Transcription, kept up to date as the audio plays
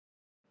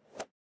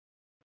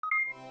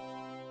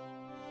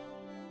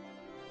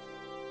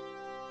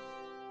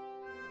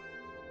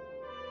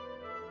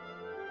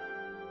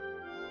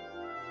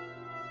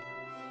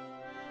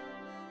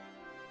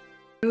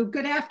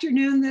Good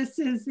afternoon. This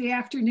is the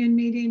afternoon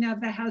meeting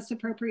of the House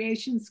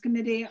Appropriations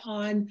Committee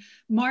on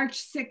March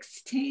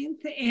 16th,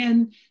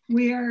 and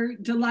we are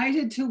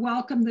delighted to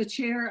welcome the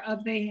chair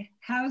of the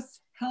House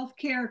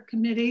Healthcare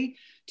Committee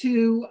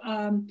to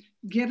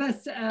give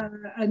us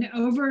an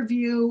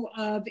overview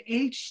of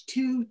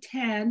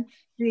H.210,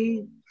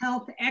 the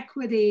Health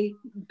Equity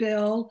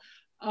Bill.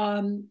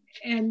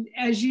 And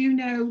as you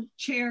know,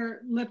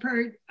 Chair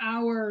Lippert,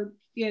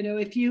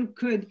 if you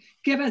could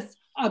give us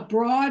a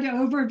broad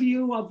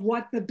overview of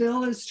what the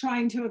bill is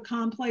trying to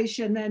accomplish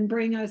and then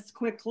bring us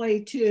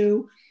quickly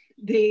to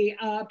the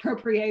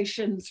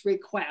appropriations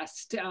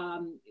request.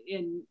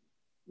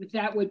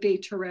 That would be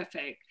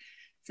terrific.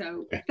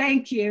 So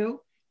thank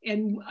you.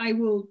 And I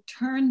will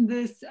turn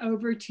this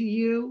over to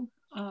you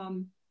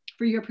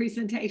for your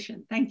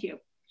presentation. Thank you.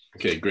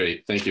 Okay,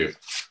 great. Thank you.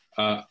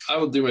 I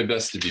will do my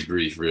best to be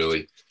brief,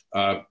 really.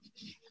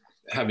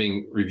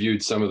 Having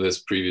reviewed some of this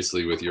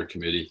previously with your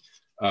committee,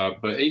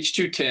 but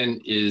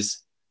H.210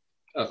 is,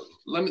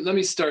 let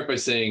me start by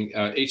saying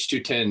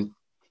H.210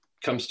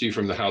 comes to you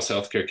from the House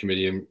Healthcare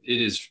Committee, and it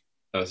is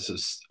a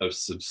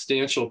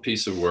substantial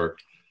piece of work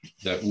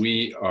that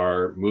we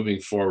are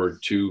moving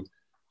forward to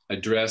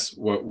address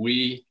what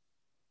we,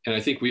 and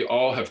I think we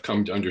all have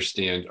come to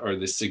understand, are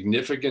the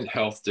significant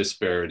health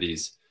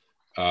disparities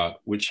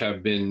which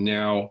have been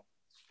now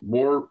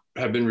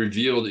have been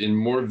revealed in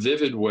more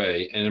vivid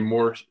way and a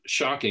more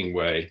shocking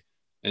way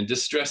and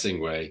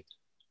distressing way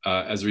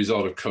as a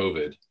result of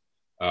COVID.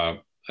 I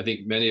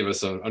think many of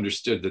us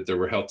understood that there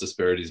were health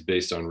disparities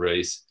based on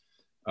race,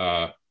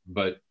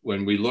 but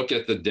when we look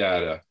at the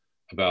data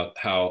about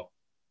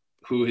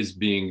who is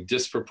being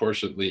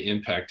disproportionately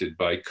impacted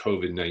by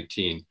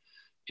COVID-19,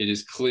 it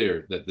is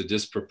clear that the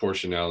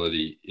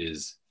disproportionality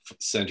is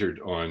centered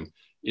on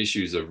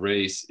issues of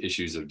race,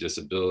 issues of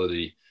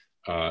disability,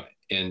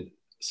 and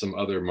some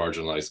other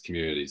marginalized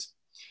communities.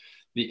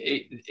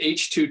 The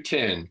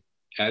H.210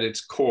 at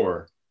its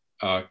core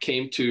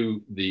came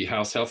to the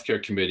House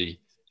Healthcare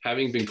Committee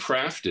having been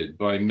crafted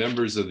by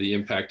members of the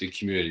impacted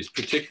communities,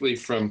 particularly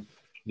from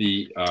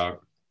the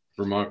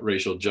Vermont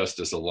Racial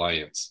Justice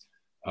Alliance,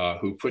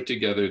 who put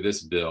together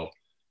this bill.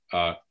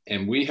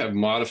 And we have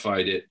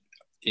modified it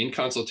in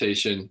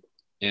consultation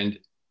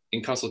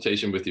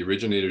with the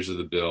originators of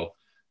the bill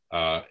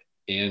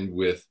and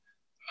with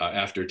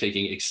after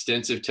taking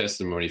extensive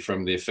testimony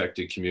from the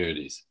affected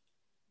communities.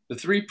 The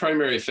three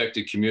primary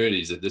affected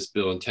communities that this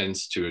bill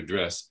intends to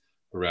address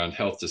around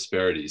health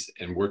disparities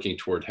and working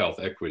toward health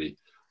equity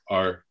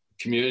are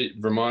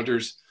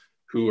Vermonters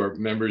who are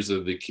members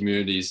of the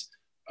communities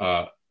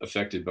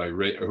affected by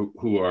race,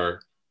 who are,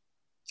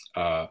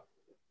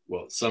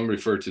 well, some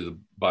refer to the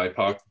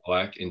BIPOC,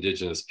 Black,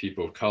 Indigenous,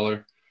 people of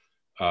color,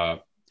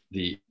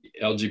 the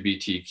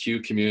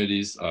LGBTQ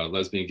communities,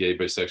 lesbian, gay,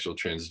 bisexual,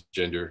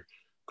 transgender,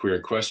 queer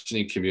and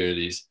questioning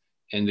communities,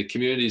 and the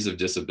communities of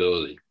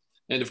disability.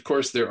 And of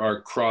course, there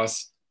are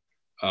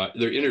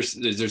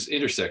there's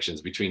intersections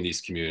between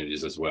these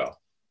communities as well.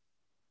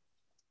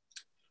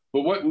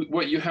 But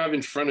what you have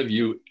in front of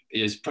you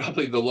is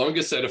probably the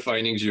longest set of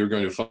findings you're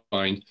going to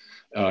find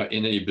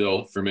in any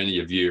bill for many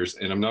of years.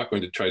 And I'm not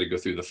going to try to go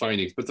through the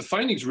findings, but the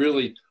findings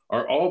really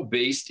are all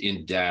based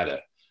in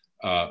data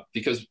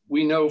because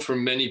we know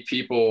from many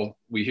people,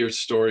 we hear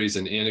stories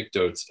and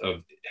anecdotes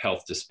of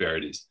health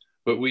disparities,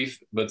 but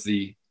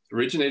the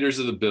originators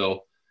of the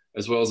bill,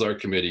 as well as our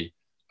committee,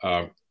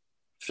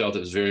 felt it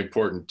was very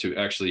important to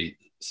actually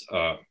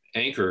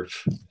anchor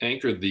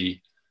the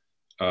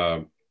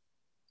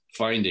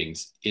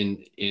findings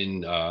in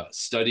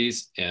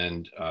studies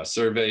and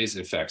surveys.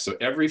 In fact, so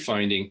every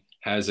finding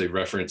has a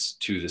reference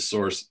to the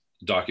source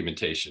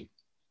documentation.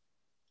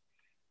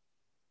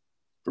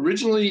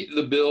 Originally,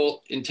 the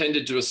bill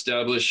intended to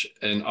establish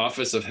an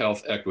Office of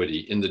Health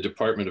Equity in the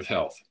Department of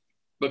Health.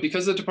 But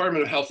because the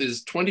Department of Health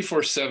is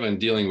 24/7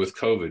 dealing with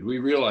COVID, we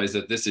realize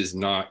that this is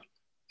not,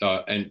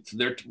 and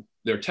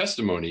their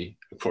testimony,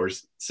 of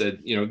course,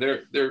 said,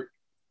 they're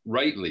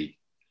rightly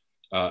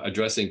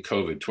addressing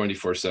COVID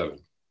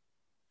 24/7.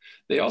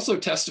 They also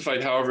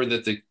testified, however,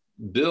 that the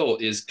bill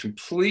is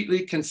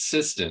completely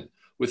consistent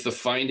with the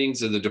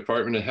findings of the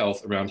Department of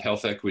Health around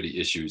health equity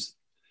issues.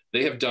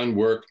 They have done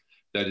work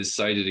that is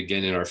cited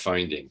again in our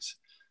findings,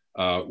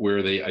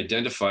 where they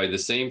identify the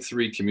same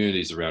three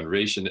communities around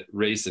race and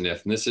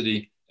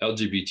ethnicity,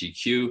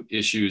 LGBTQ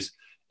issues,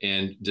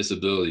 and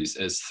disabilities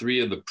as three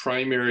of the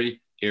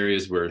primary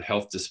areas where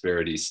health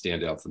disparities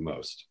stand out the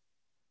most.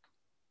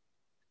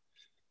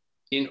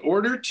 In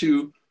order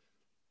to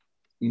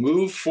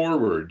move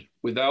forward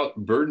without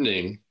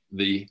burdening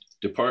the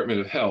Department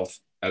of Health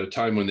at a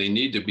time when they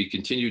need to be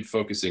continued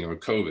focusing on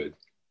COVID,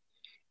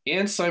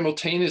 and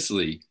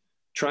simultaneously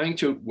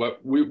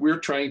we're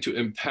trying to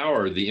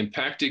empower the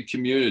impacted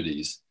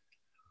communities,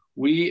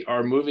 we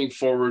are moving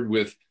forward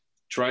with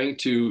trying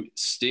to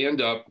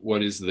stand up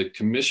what is the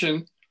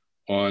Commission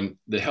on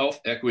the Health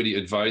Equity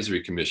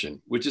Advisory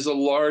Commission, which is a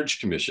large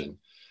commission,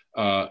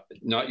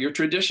 not your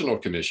traditional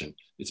commission.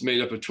 It's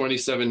made up of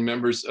 27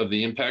 members of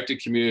the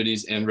impacted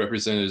communities and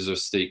representatives of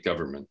state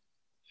government.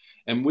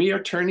 And we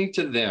are turning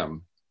to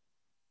them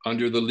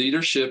under the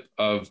leadership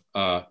of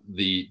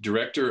the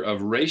Director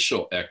of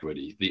Racial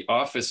Equity, the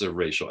Office of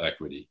Racial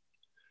Equity.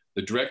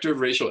 The Director of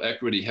Racial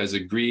Equity has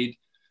agreed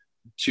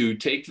to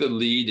take the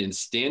lead in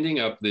standing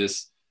up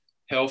this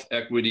Health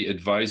Equity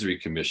Advisory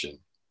Commission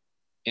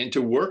and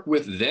to work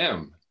with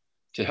them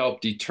to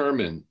help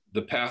determine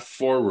the path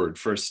forward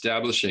for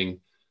establishing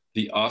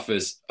the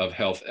Office of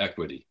Health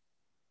Equity.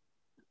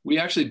 We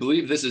actually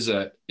believe this is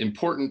an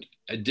important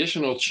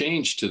additional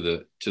change to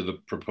the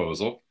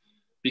proposal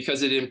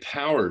because it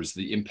empowers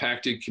the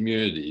impacted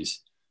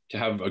communities to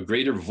have a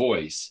greater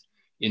voice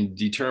in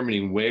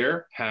determining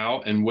where,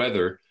 how, and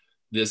whether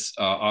this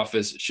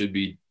office should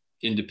be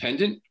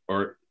independent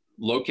or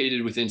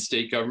located within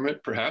state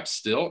government, perhaps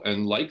still,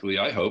 and likely,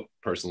 I hope,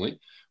 personally,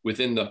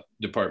 within the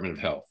Department of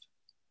Health.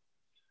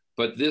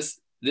 But this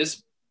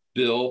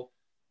bill,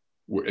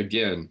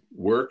 again,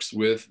 works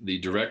with the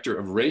Director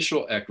of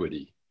Racial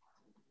Equity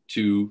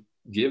to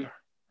give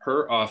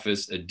her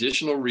office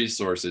additional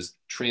resources,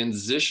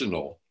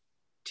 transitional,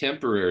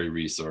 temporary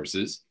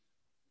resources,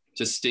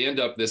 to stand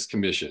up this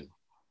commission,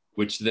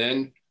 which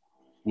then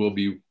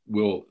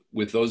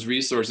with those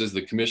resources,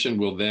 the commission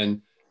will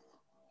then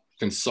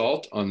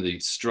consult on the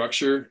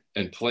structure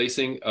and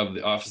placing of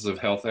the Office of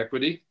Health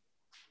Equity,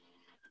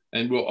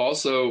 and will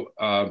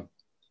also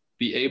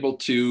be able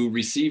to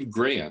receive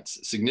grants,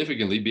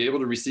 significantly be able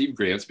to receive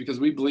grants, because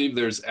we believe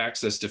there's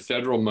access to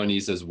federal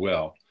monies as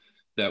well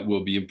that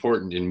will be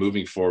important in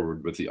moving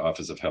forward with the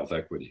Office of Health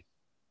Equity.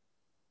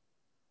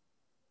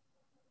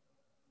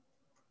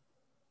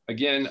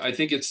 Again, I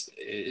think it's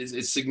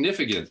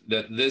significant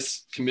that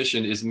this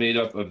commission is made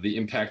up of the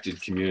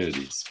impacted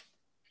communities.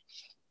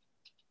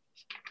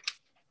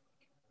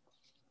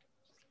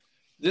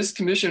 This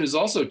commission is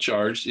also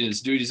charged in its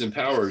duties and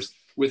powers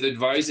with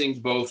advising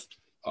both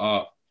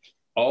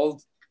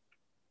all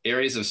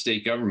areas of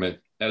state government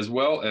as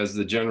well as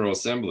the General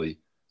Assembly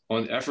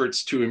on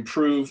efforts to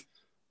improve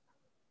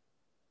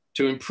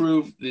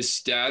the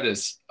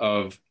status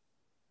of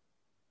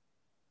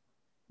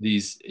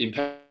these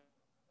impacted,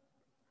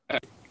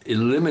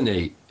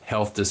 eliminate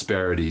health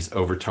disparities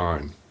over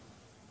time.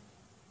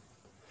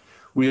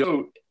 We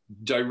also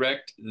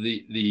direct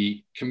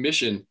the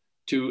commission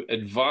to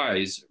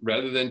advise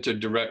rather than to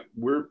direct,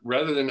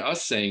 rather than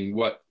us saying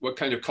what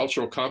kind of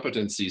cultural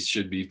competencies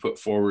should be put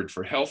forward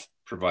for health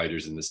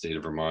providers in the state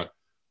of Vermont.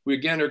 We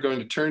again are going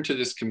to turn to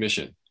this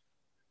commission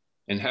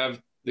and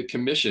have the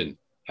commission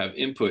have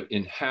input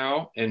in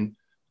how and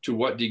to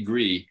what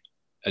degree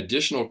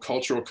additional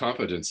cultural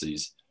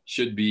competencies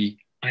should be.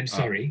 I'm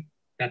sorry,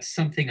 that's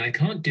something I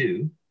can't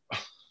do.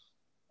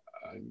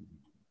 I'm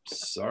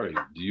sorry,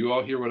 do you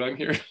all hear what I'm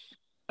hearing?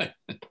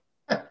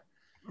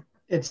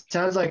 It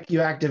sounds like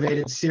you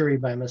activated Siri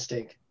by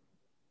mistake.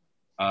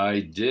 I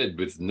did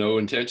with no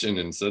intention,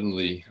 and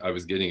suddenly I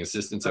was getting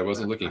assistance I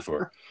wasn't looking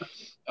for.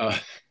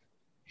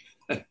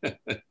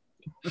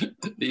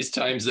 These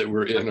times that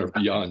we're in are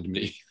beyond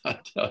me, I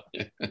tell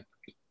you.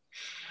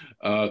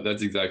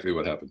 That's exactly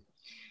what happened.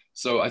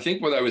 So I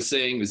think what I was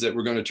saying is that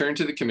we're going to turn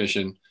to the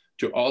commission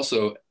to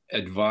also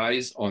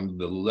advise on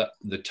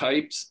the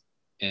types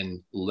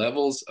and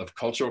levels of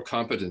cultural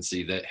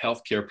competency that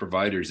healthcare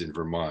providers in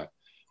Vermont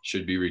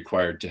should be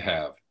required to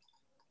have,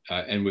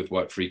 and with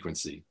what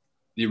frequency.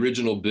 The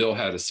original bill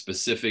had a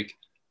specific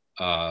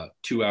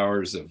 2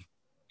 hours of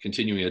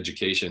continuing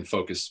education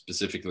focused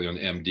specifically on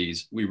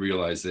MDs. We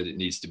realize that it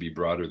needs to be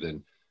broader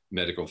than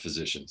medical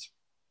physicians.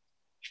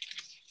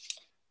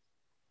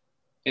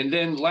 And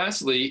then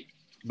lastly,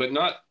 but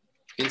not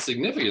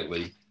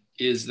insignificantly,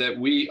 is that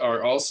we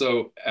are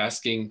also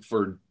asking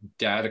for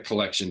data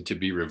collection to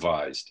be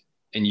revised.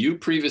 And you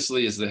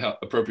previously, as the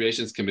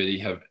Appropriations Committee,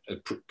 have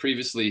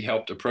previously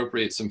helped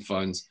appropriate some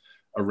funds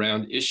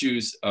around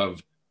issues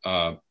of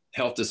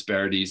health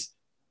disparities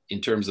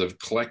in terms of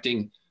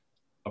collecting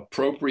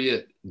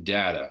appropriate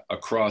data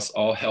across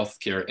all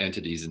healthcare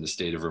entities in the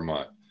state of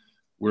Vermont.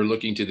 We're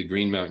looking to the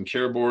Green Mountain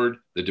Care Board,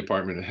 the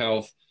Department of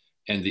Health,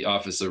 and the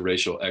Office of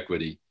Racial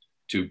Equity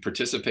to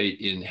participate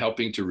in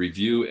helping to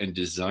review and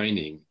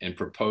designing and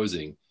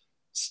proposing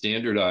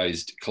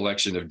standardized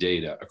collection of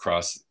data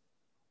across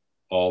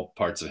all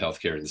parts of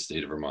healthcare in the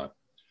state of Vermont.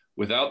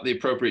 Without the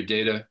appropriate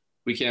data,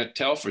 we can't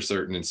tell for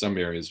certain in some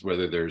areas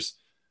whether there's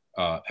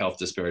health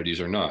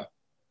disparities or not.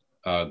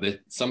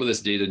 Some of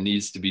this data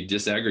needs to be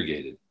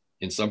disaggregated.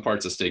 In some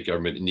parts of state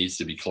government, it needs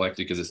to be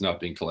collected because it's not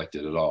being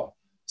collected at all.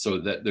 So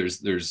that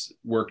there's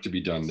work to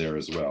be done there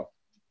as well.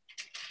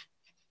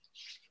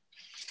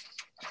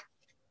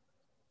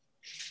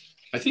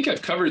 I think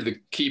I've covered the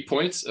key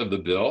points of the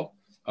bill,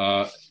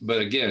 but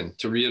again,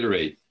 to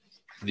reiterate,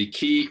 the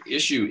key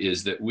issue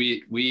is that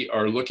we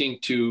are looking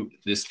to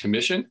this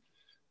commission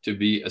to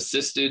be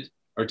assisted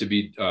or to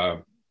be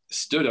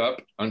stood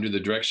up under the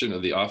direction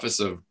of the Office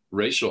of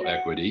Racial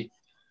Equity,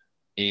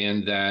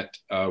 and that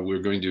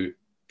we're going to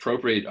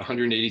appropriate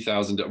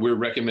 $180,000. We're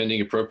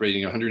recommending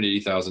appropriating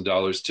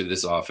 $180,000 to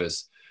this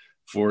office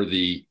for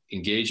the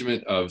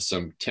engagement of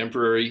some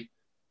temporary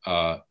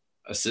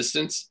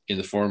assistance in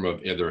the form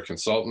of either a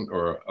consultant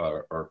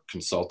or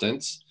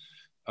consultants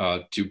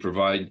to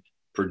provide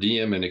per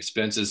diem and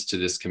expenses to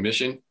this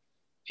commission,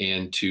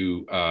 and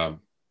to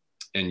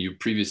and you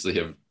previously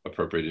have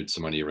appropriated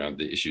some money around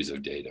the issues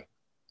of data.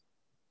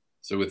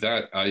 So with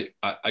that,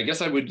 I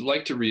guess I would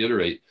like to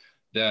reiterate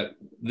that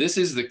this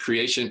is the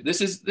creation.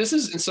 This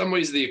is in some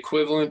ways the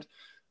equivalent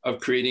of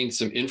creating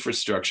some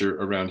infrastructure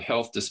around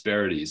health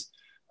disparities.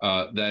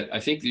 That I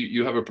think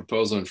you have a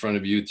proposal in front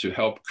of you to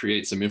help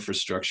create some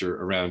infrastructure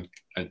around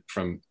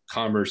from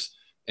commerce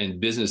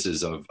and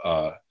businesses of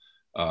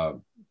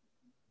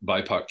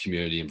BIPOC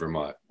community in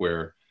Vermont,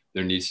 where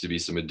there needs to be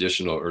some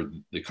additional, or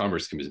the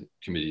Commerce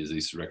Committee is at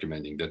least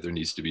recommending that there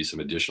needs to be some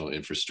additional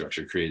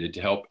infrastructure created to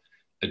help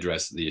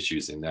address the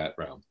issues in that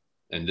realm.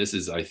 And this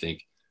is, I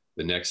think,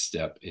 the next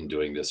step in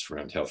doing this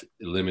around health,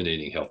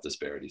 eliminating health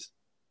disparities.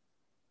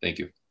 Thank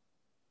you.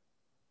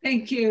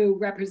 Thank you,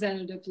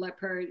 Representative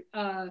Lippert.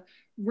 So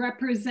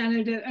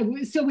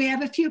we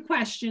have a few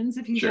questions,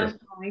 if you don't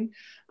mind.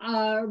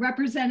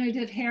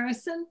 Representative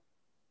Harrison.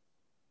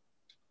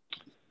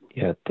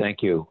 Yeah,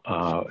 thank you.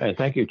 And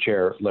thank you,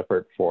 Chair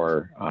Lippert,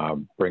 for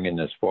bringing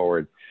this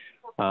forward.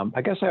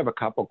 I guess I have a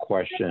couple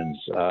questions.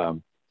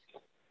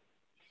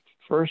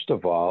 First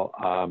of all,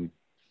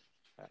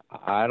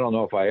 I don't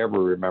know if I ever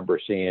remember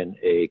seeing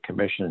a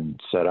commission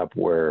set up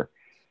where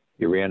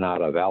you ran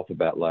out of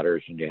alphabet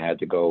letters and you had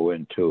to go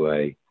into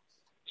a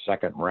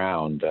second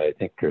round. I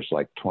think there's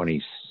like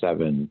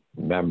 27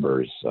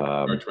 members. There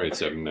are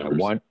 27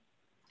 members.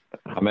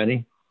 How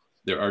many?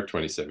 There are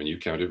 27. You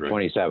counted right.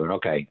 27.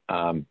 Okay.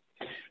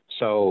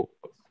 So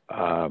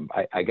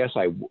I guess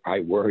I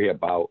worry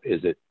about,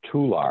 is it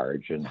too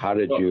large, and how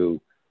did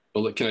you?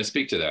 Well, look, can I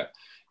speak to that?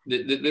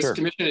 This Sure.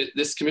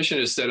 commission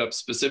is set up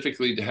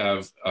specifically to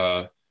have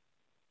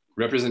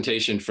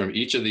representation from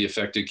each of the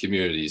affected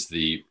communities,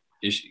 the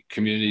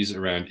communities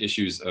around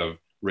issues of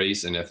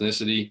race and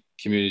ethnicity,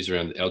 communities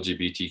around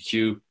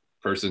LGBTQ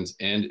persons,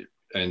 and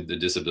the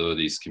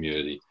disabilities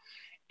community.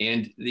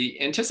 And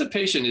the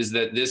anticipation is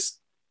that this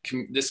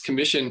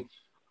commission,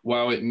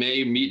 while it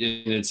may meet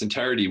in its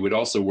entirety, would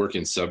also work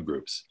in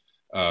subgroups,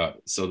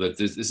 so that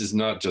this is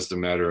not just a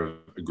matter of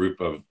a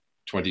group of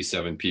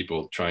 27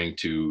 people trying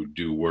to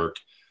do work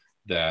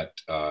that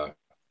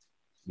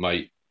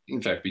might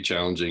in fact be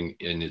challenging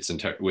in its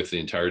with the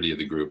entirety of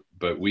the group.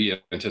 But we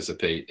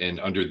anticipate, and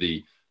under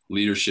the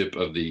leadership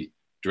of the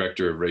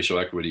Director of Racial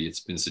Equity, it's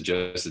been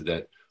suggested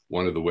that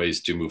one of the ways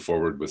to move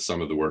forward with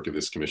some of the work of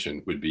this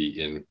commission would be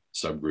in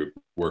subgroup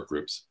work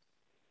groups.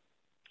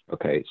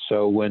 Okay,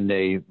 so when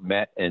they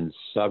met in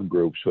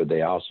subgroups, would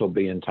they also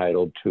be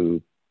entitled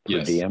to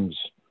per diems?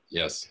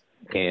 Yes.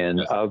 And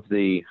yes. Of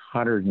the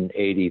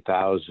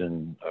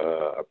 180,000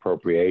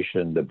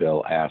 appropriation the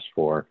bill asked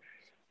for,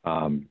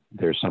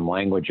 there's some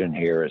language in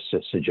here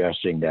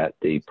suggesting that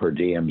the per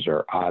diems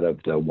are out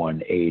of the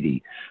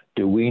 180.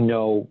 Do we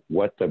know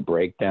what the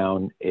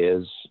breakdown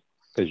is?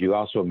 Because you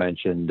also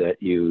mentioned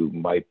that you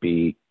might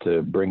be,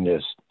 to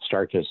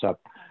start this up,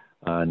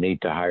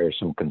 need to hire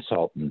some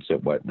consultants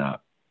and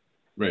whatnot.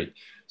 Right.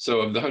 So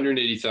of the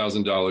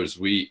 $180,000,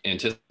 we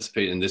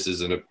anticipate, and this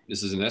is an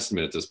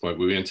estimate at this point,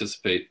 we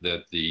anticipate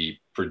that the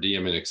per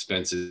diem and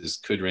expenses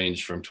could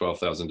range from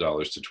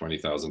 $12,000 to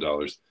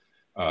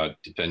 $20,000,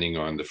 depending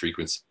on the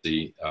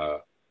frequency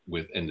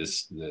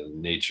the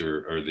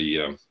nature, or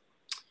the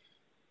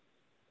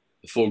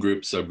full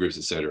group, subgroups,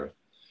 et cetera.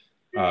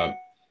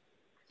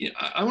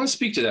 I want to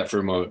speak to that for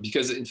a moment,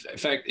 because in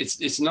fact,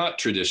 it's not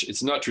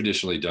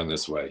traditionally done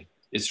this way.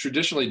 It's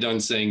traditionally done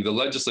saying the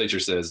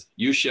legislature says,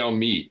 you shall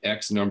meet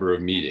X number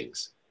of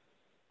meetings.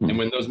 And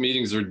when those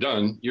meetings are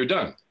done, you're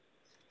done.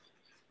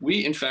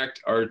 We, in fact,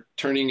 are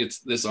turning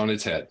this on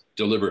its head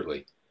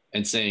deliberately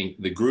and saying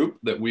the group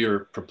that we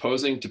are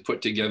proposing to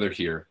put together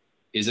here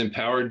is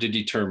empowered to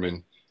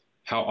determine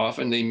how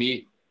often they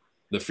meet,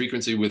 the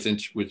frequency with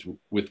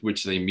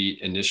which they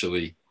meet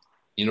initially,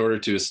 in order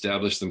to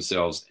establish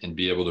themselves and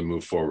be able to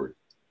move forward.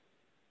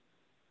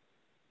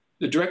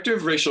 The Director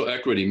of Racial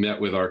Equity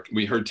met with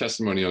we heard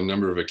testimony on a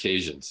number of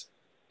occasions.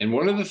 And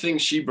one of the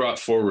things she brought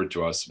forward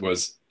to us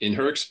was, in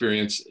her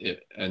experience,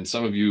 and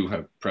some of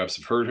you perhaps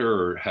have heard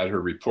her or had her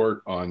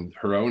report on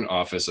her own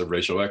Office of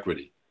Racial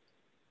Equity,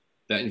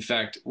 that in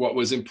fact, what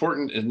was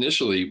important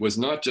initially was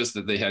not just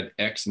that they had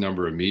X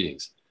number of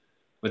meetings,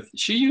 but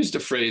she used a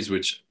phrase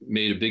which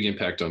made a big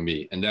impact on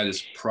me, and that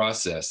is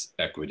process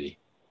equity.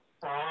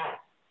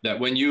 That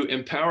when you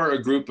empower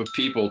a group of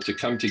people to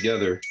come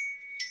together,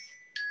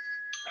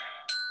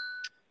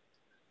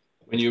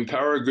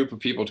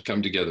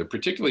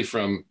 particularly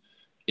from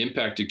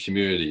impacted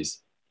communities,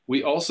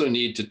 we also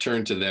need to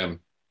turn to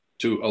them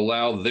to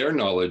allow their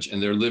knowledge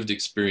and their lived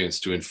experience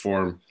to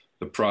inform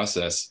the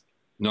process,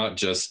 not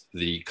just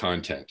the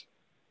content.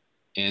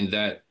 And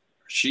that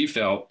she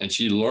felt, and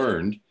she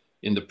learned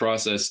in the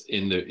process,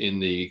 in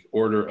the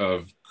order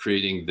of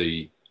creating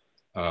the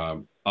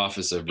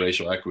Office of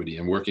Racial Equity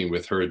and working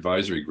with her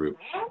advisory group,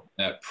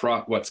 that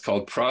what's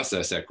called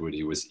process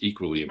equity was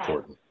equally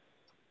important.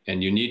 And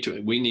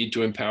we need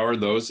to empower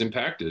those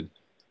impacted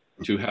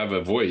to have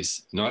a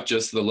voice, not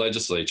just the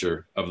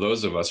legislature of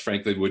those of us,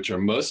 frankly, which are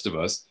most of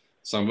us.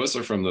 Some of us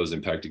are from those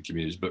impacted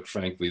communities, but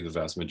frankly, the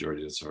vast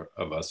majority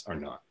of us are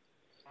not.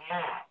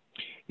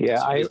 Yeah,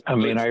 So I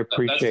mean, I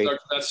appreciate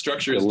that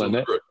structure is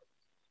limit. deliberate.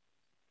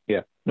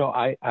 Yeah, no,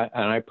 I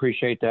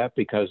appreciate that,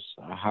 because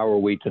how are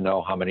we to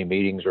know how many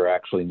meetings are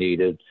actually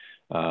needed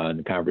and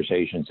the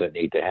conversations that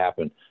need to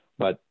happen?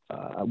 But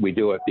we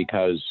do it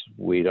because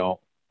we don't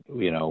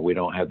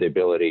have the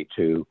ability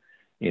to,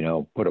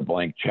 put a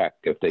blank check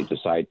if they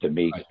decide to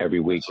meet every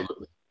week.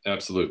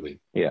 Absolutely.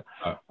 Yeah.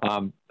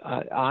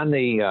 On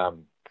the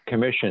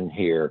commission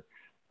here,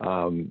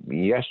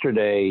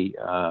 yesterday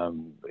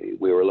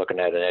we were looking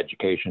at an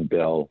education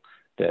bill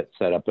that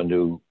set up a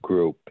new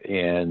group,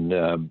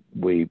 and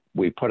we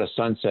put a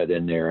sunset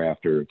in there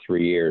after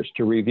 3 years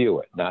to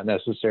review it, not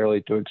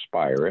necessarily to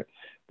expire it,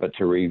 but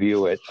to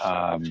review it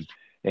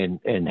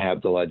and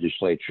have the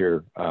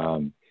legislature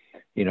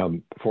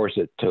force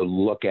it to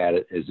look at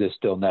it. Is this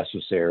still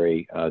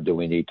necessary? Do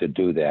we need to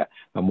do that?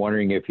 I'm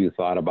wondering if you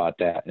thought about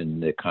that in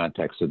the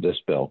context of this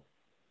bill.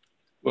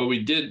 Well,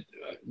 we did,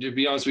 to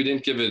be honest, we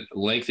didn't give it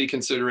lengthy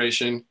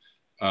consideration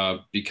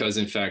because,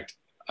 in fact,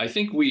 I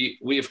think we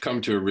have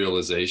come to a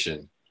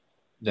realization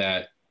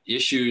that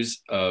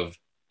issues of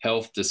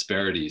health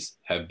disparities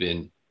have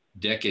been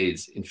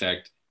decades, in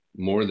fact,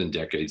 more than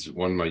decades,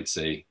 one might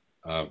say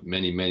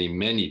many, many,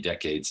 many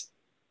decades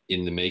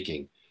in the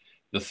making.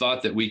 The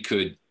thought that we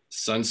could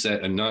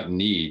sunset and not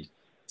need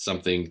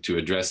something to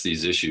address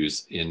these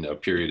issues in a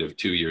period of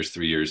 2 years,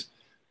 3 years,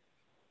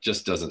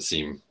 just doesn't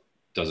seem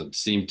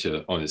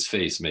to, on its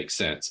face, make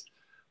sense.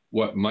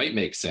 What might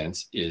make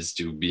sense is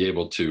to be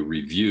able to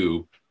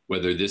review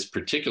whether this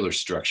particular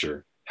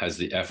structure has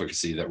the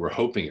efficacy that we're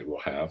hoping it will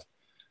have.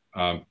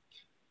 I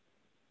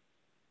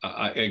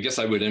guess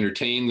I would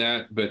entertain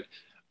that, but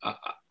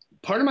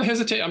part of my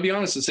hesitation, I'll be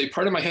honest and say,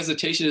 part of my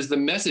hesitation is the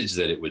message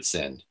that it would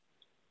send.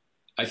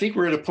 I think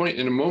we're at a point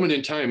in a moment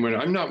in time when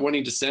I'm not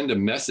wanting to send a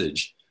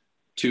message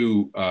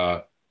to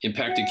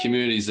impacted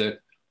communities that,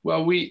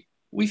 well, we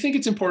think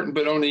it's important,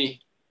 but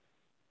only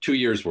 2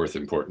 years worth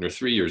important or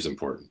 3 years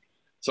important.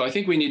 So I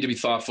think we need to be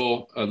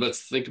thoughtful.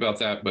 Let's think about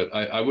that. But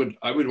I would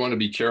want to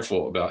be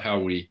careful about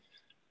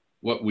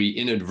what we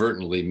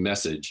inadvertently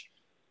message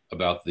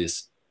about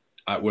this,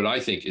 what I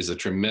think is a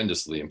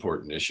tremendously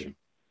important issue.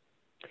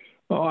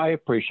 Well, I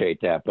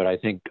appreciate that, but I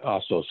think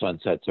also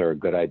sunsets are a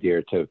good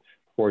idea to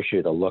force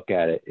you to look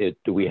at it.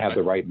 Do we have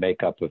the right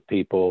makeup of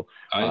people?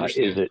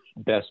 Is it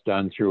best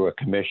done through a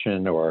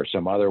commission or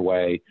some other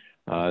way?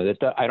 I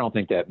don't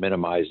think that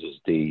minimizes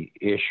the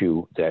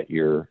issue that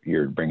you're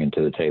bringing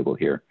to the table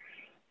here.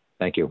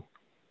 Thank you.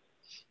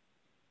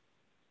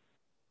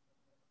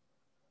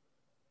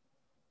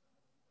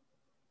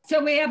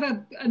 So we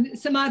have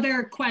some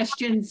other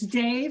questions.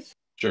 Dave?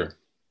 Sure.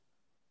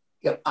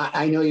 Yep,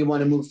 I know you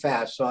want to move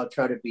fast, so I'll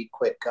try to be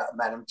quick,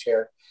 Madam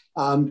Chair.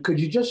 Could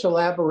you just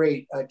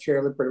elaborate,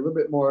 Chair Lippert, a little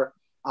bit more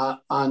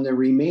on the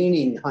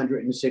remaining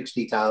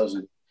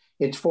 160,000?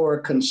 It's for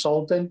a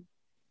consultant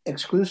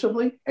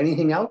exclusively?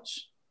 Anything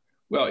else?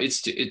 Well,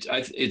 it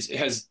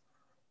has.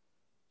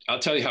 I'll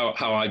tell you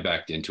how I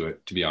backed into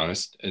it, to be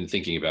honest, and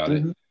thinking about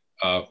it.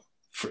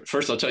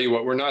 First, I'll tell you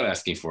what we're not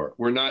asking for.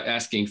 We're not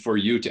asking for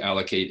you to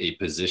allocate a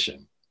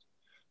position,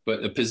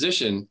 but a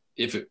position.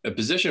 If a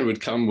position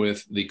would come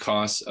with the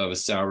costs of a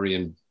salary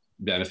and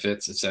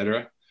benefits, et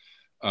cetera.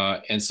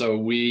 And so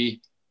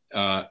we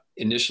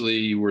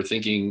initially were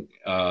thinking,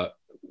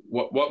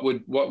 what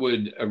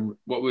would a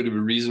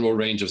reasonable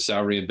range of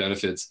salary and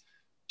benefits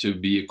to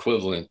be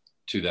equivalent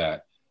to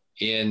that?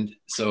 And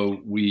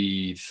so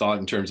we thought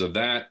in terms of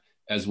that,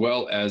 as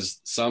well as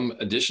some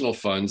additional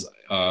funds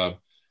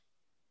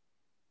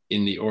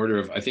in the order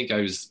of, I think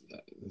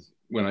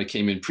when I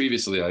came in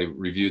previously, I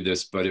reviewed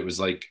this, but it was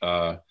like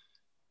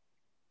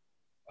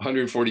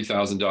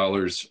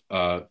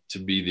 $140,000 to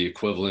be the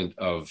equivalent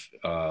of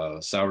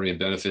salary and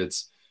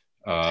benefits,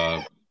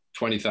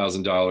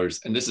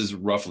 $20,000, and this is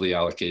roughly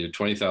allocated,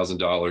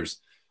 $20,000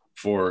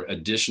 for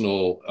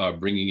additional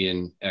bringing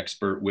in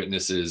expert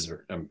witnesses,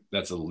 or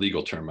that's a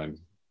legal term. I'm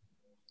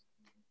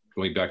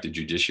going back to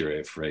judiciary,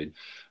 I'm afraid,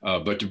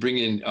 but to bring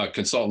in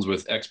consultants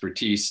with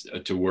expertise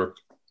to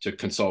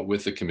consult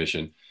with the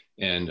commission,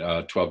 and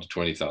 $12,000 to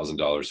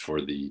 $20,000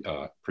 for the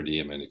per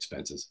diem and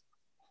expenses.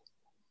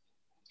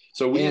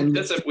 So we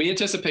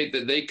anticipate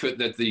that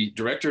that the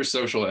Director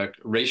of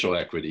Racial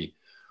Equity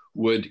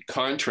would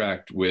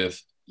contract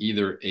with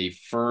either a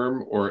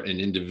firm or an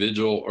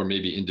individual, or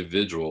maybe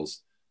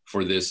individuals,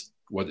 for this,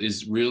 what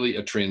is really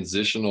a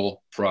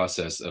transitional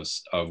process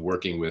of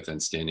working with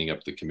and standing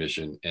up the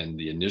commission, and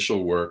the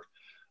initial work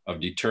of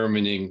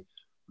determining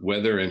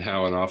whether and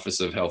how an Office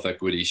of Health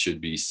Equity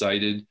should be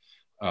cited,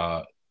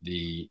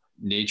 the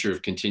nature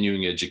of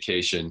continuing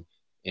education,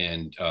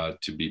 and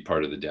to be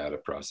part of the data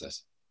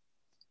process.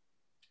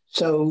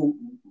 So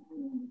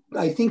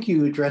I think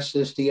you addressed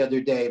this the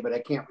other day, but I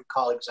can't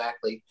recall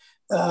exactly.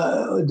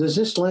 Does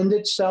this lend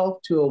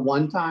itself to a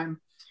one-time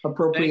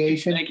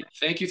appropriation?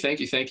 Thank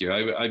you.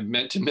 I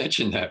meant to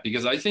mention that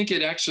because I think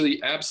it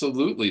actually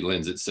absolutely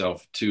lends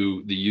itself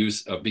to the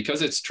use of,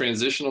 because it's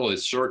transitional,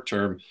 it's short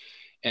term,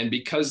 and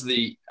because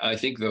I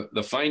think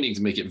the findings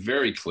make it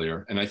very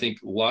clear, and I think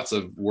lots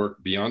of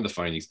work beyond the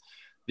findings,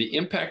 the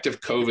impact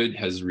of COVID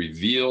has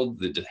revealed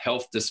that the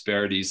health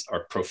disparities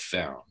are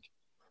profound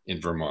in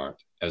Vermont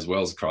as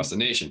well as across the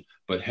nation.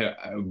 But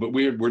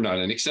we're not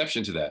an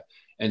exception to that.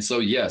 And so,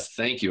 yes,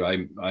 thank you.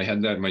 I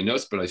had that in my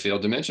notes, but I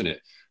failed to mention it,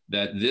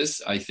 that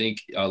this, I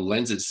think,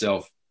 lends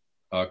itself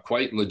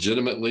quite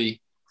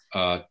legitimately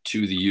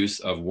to the use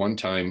of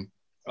one-time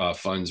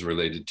funds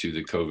related to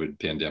the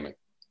COVID pandemic.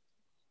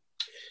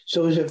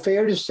 So is it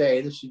fair to say,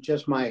 this is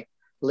just my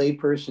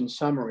layperson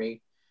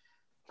summary,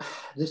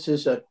 this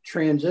is a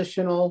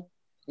transitional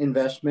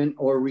investment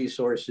or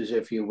resources,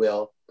 if you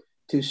will,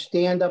 to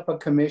stand up a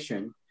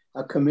commission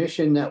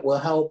that will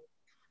help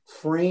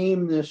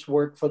frame this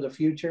work for the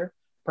future,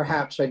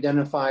 perhaps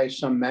identify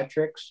some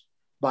metrics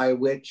by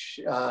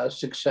which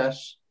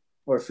success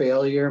or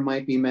failure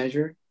might be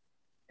measured,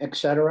 et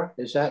cetera?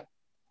 Is that?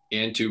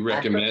 And to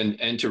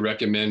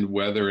recommend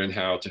whether and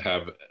how to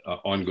have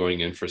ongoing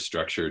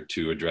infrastructure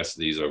to address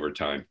these over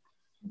time,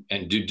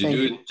 and to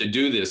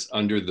do this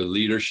under the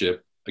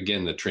leadership,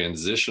 again, the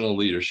transitional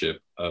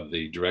leadership of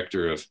the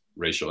Director of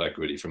Racial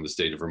Equity from the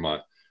state of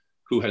Vermont,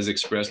 who has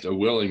expressed a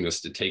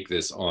willingness to take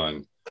this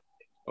on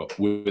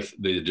with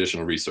the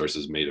additional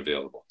resources made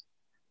available.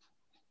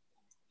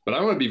 But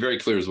I want to be very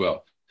clear as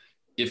well.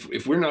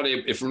 If we're not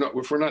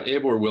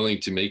able or willing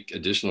to make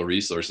additional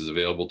resources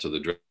available to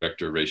the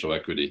Director of Racial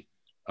Equity,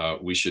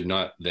 we should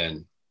not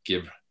then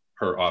give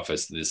her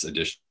office this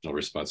additional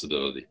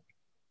responsibility.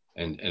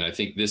 And I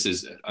think this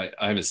is, I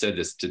haven't said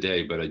this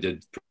today, but I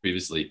did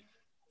previously.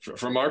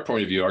 From our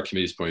point of view, our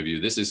committee's point of view,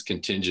 this is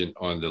contingent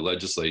on the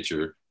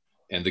legislature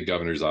and the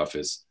governor's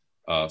office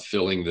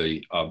filling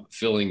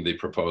the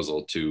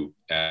proposal to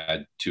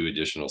add 2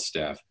 additional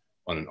staff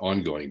on an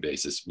ongoing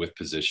basis with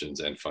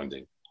positions and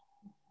funding.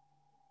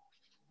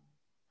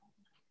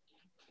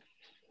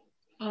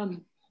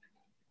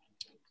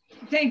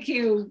 Thank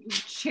you,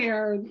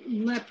 Chair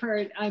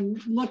Lippert.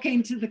 I'm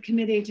looking to the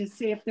committee to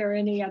see if there are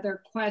any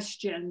other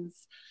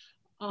questions,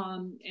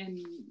 and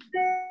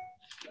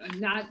I'm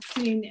not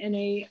seeing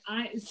any.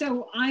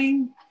 So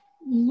I'm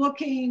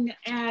looking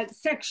at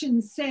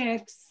section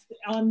 6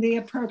 on the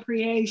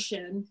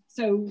appropriation.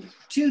 So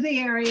to the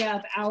area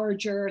of our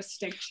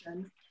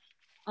jurisdiction.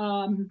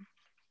 I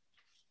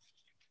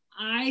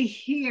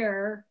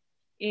hear,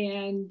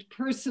 and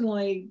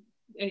personally,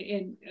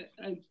 and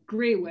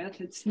agree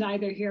with, it's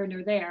neither here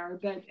nor there,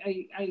 but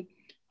I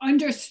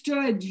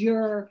understood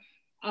your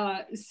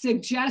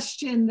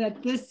suggestion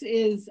that this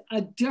is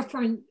a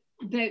different,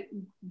 that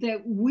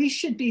we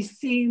should be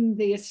seeing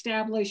the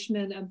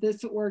establishment of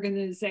this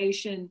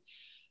organization,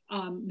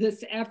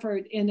 this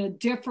effort, in a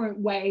different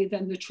way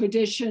than the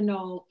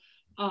traditional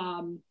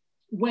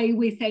way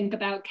we think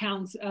about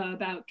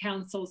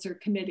councils or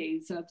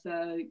committees of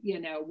the,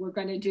 we're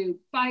going to do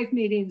 5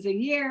 meetings a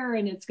year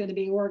and it's going to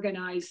be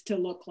organized to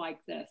look like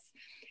this.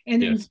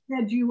 And yes,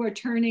 instead you are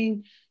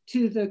turning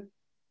to the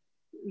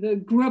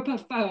group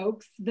of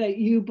folks that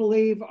you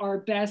believe are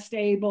best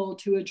able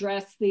to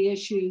address the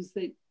issues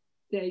that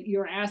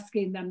you're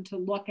asking them to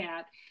look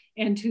at,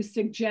 and to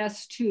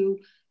suggest to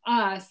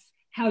us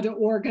how to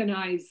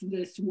organize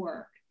this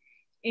work.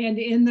 And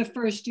in the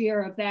first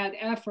year of that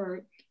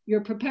effort,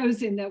 you're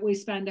proposing that we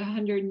spend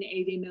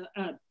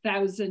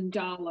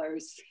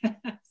 $180,000.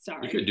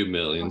 Sorry. You could do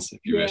millions if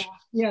you wish.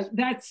 Yeah,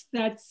 that's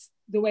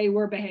the way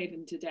we're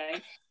behaving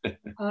today.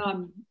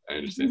 I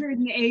understand.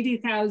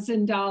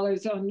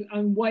 $180,000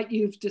 on what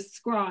you've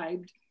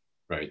described.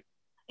 Right.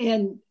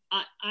 And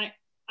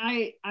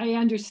I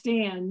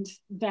understand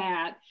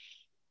that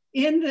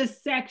in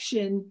this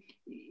section,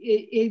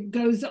 it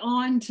goes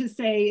on to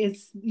say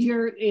it's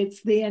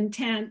the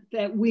intent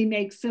that we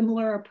make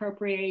similar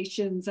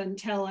appropriations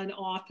until an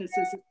office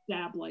is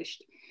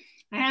established.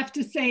 I have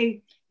to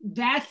say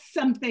that's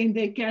something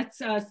that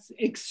gets us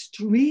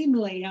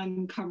extremely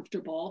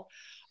uncomfortable.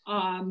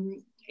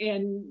 And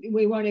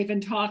we won't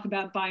even talk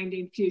about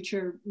binding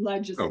future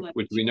legislation.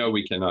 Which we know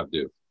we cannot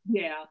do.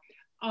 Yeah.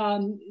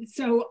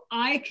 So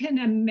I can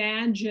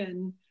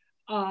imagine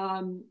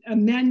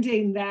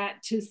amending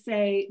that to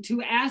say,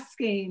 to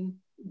asking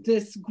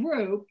this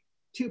group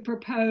to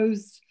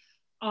propose,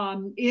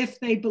 if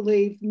they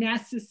believe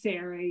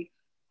necessary,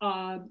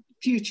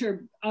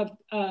 future of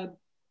a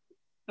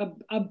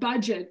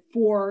budget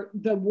for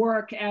the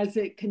work as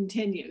it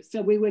continues.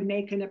 So we would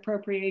make an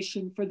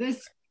appropriation for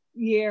this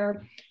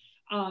year,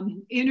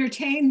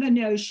 entertain the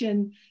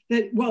notion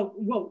that, well,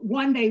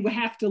 one, they would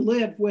have to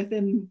live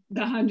within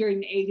the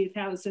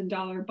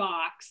 $180,000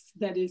 box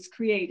that is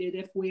created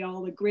if we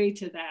all agree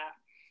to that.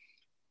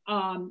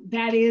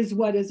 That is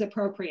what is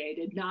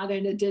appropriated, not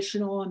an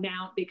additional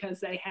amount because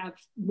they have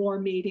more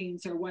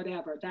meetings or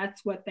whatever.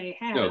 That's what they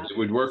have. No, it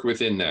would work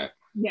within that.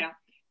 Yeah.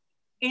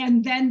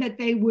 And then that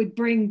they would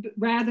bring,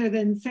 rather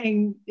than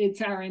saying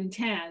it's our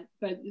intent,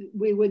 but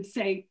we would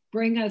say,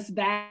 bring us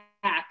back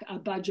a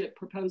budget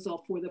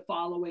proposal for the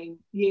following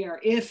year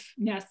if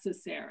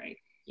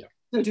necessary. Yeah.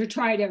 So to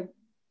try to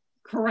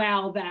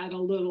corral that a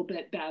little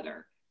bit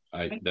better.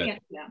 Okay.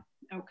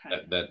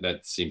 That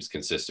seems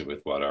consistent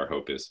with what our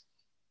hope is.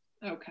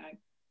 Okay.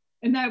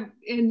 And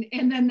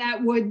then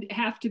that would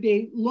have to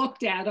be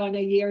looked at on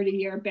a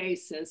year-to-year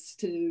basis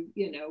to,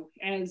 you know,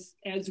 as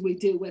we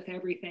do with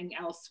everything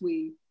else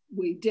we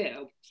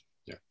do.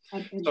 Yeah.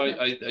 So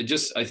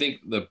I think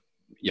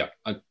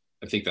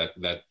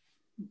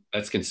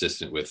that's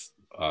consistent with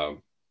the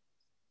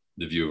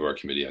view of our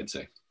committee, I'd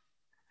say.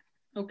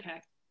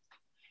 Okay.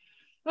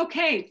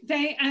 Okay,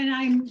 and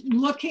I'm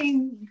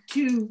looking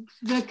to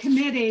the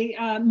committee,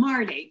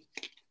 Marty.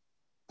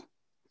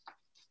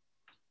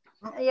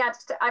 Yeah,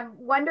 I'm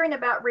wondering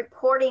about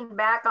reporting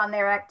back on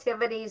their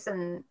activities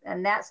and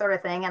that sort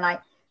of thing. And I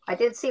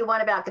did see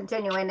one about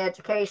continuing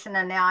education,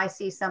 and now I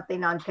see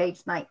something on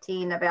page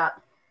 19 about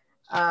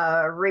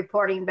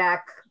reporting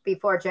back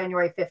before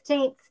January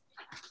 15th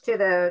to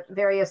the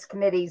various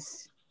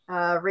committees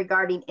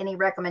regarding any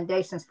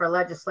recommendations for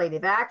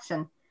legislative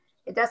action.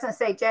 It doesn't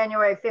say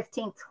January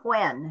 15th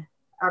when,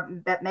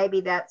 but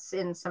maybe that's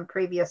in some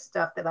previous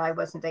stuff that I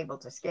wasn't able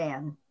to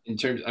scan. In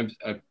terms,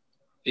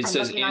 it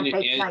says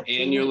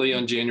annually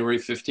on January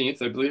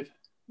 15th, I believe.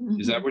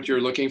 Mm-hmm. Is that what you're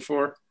looking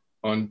for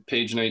on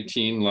page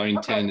 19, line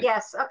 10?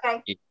 Yes,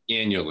 okay.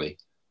 Annually.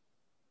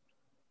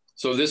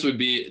 So this would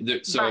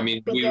be, so I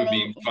mean, we would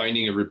be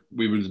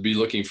we would be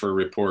looking for a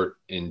report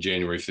in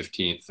January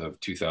 15th of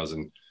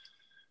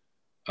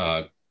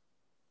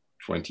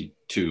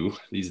 2022.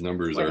 These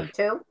numbers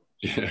 22? Are.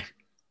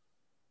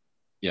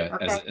 Yeah,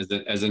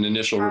 okay. as an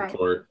initial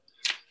report.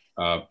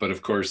 But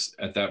of course,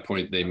 at that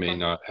point, they may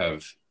not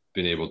have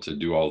been able to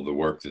do all the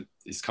work that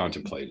is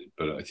contemplated,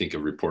 but I think a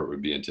report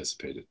would be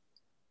anticipated.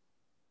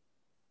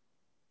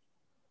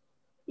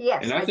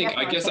 Yes, and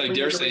I guess I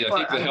dare say, I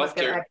think the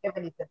healthcare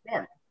activities have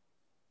been.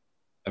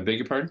 I beg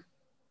your pardon?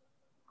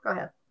 Go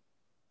ahead.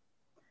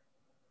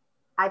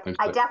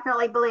 I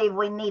definitely believe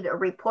we need a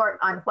report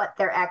on what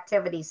their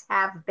activities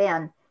have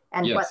been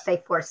and yes, what they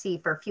foresee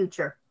for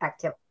future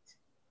activities.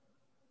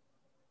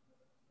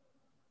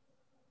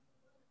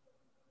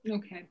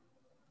 Okay.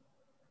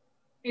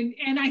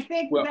 And I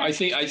think well, I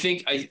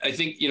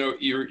think you know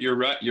you're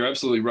right. You're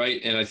absolutely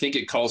right, and I think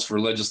it calls for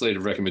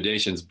legislative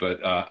recommendations.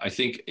 But I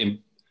think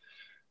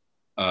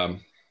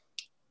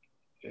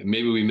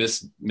maybe we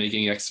missed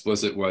making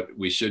explicit what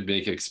we should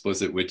make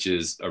explicit, which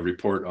is a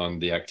report on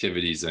the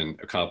activities and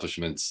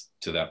accomplishments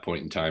to that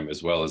point in time,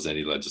 as well as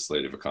any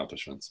legislative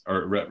accomplishments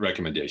or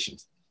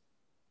recommendations.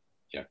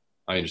 Yeah,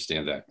 I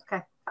understand that.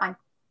 Okay, fine.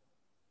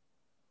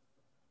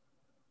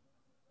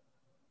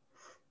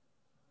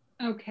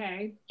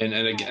 Okay. And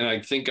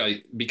I think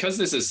because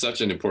this is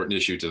such an important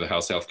issue to the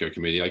House Healthcare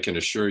Committee, I can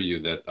assure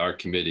you that our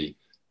committee,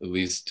 at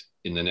least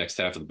in the next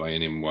half of the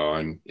biennium while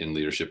I'm in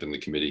leadership in the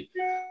committee,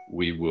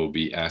 we will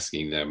be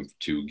asking them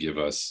to give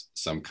us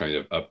some kind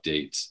of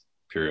updates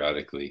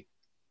periodically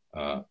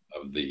of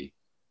the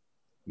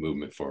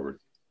movement forward.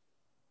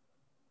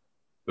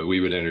 But we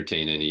would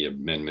entertain any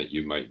amendment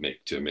you might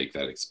make to make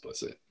that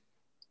explicit.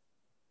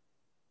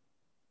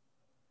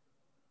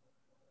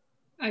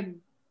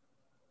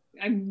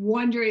 I'm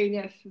wondering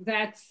if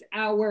that's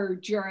our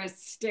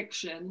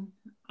jurisdiction.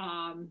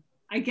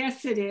 I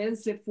guess it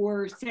is. If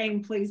we're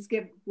saying, please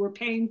we're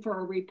paying for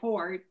a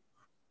report.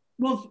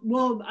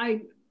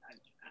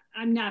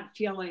 I'm not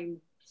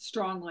feeling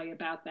strongly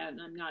about that, and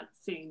I'm not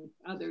seeing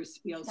others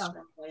feel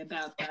strongly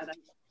about that. I'm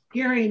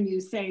hearing you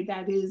say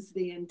that is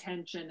the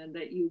intention and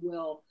that you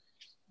will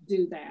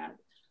do that.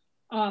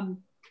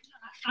 I'm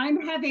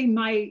having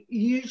my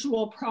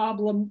usual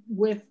problem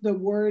with the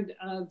word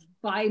of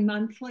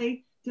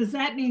bi-monthly. Does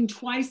that mean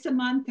twice a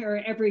month or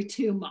every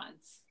 2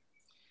 months?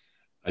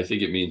 I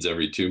think it means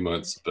every 2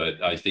 months, but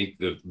I think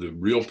the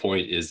real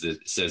point is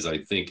that it says, I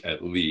think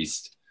at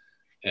least,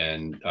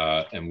 and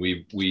I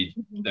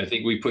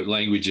think we put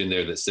language in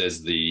there that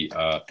says the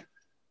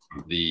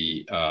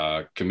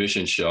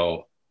commission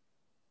shall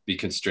be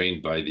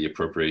constrained by the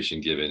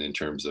appropriation given in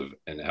terms of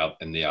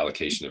and the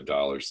allocation of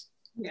dollars.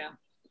 Yeah.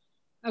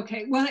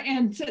 Okay. Well,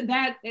 and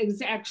that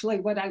is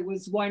actually what I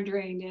was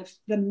wondering, if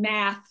the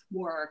math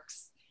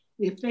works.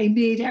 If they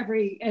meet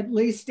at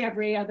least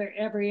every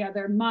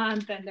other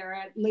month, and there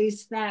are at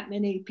least that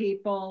many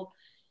people,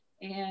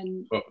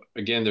 and well,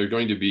 again,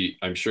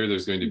 I'm sure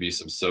there's going to be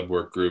some sub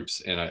work groups,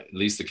 and at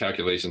least the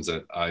calculations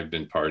that I've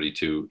been party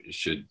to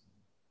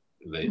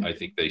I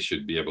think they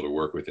should be able to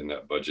work within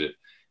that budget,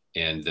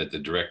 and that the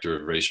director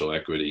of racial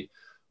equity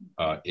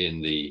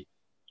in the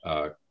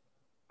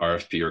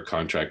RFP or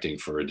contracting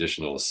for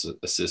additional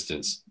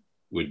assistance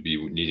would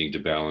be needing to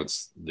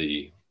balance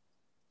the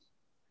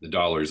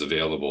dollars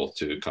available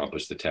to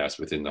accomplish the task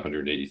within the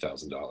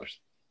 $180,000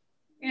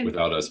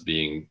 without us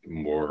being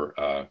more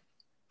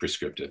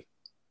prescriptive.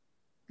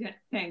 Yeah,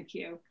 thank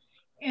you.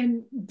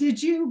 And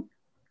did you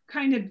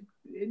kind of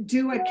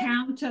do a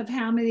count of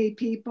how many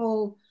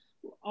people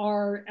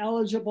are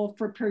eligible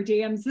for per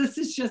diems. This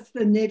is just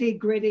the nitty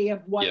gritty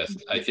of what. Yes,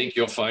 I think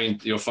you'll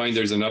find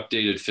there's an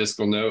updated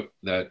fiscal note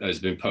that has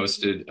been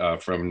posted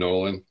from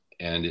Nolan,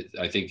 and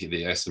I think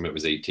the estimate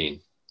was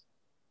 18.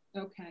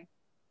 Okay.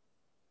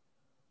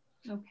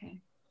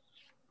 Okay.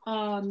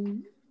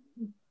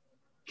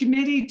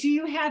 Committee, do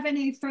you have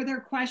any further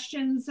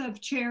questions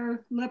of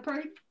Chair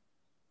Lippert?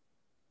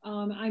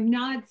 I'm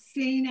not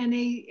seeing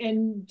any,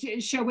 and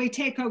shall we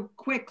take a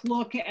quick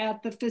look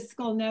at the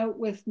fiscal note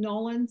with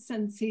Nolan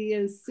since he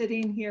is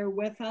sitting here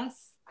with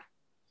us?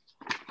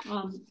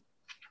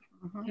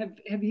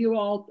 Have you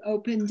all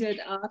opened it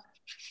up,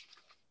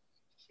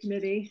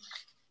 committee?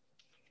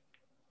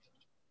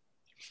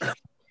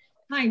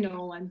 Hi,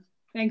 Nolan.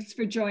 Thanks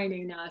for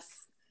joining us.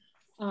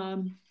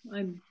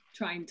 I'm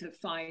trying to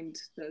find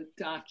the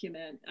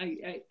document.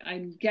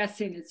 I'm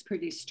guessing it's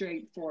pretty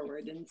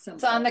straightforward. It's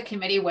on the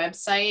committee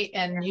website,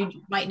 and you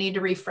might need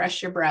to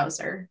refresh your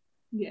browser.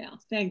 Yeah,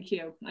 thank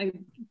you.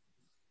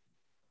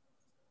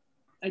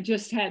 I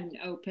just hadn't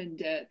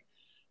opened it.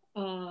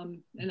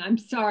 And I'm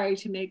sorry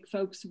to make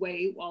folks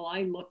wait while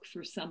I look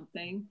for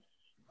something.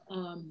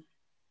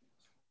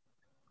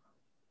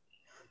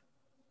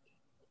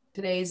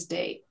 Today's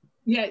date.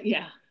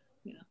 Yeah.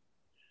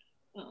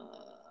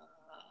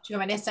 Do you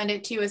want me to send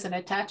it to you as an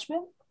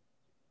attachment?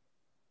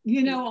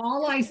 You know,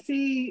 all I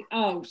see,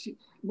 oh,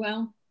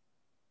 well,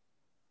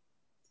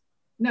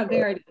 no,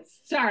 there it is.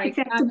 Sorry. It's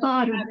at the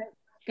bottom.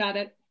 Got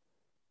it.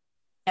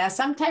 Yeah,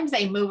 sometimes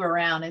they move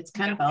around. It's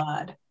kind of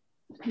odd.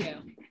 Yeah.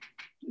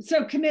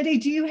 So committee,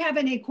 do you have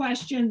any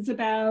questions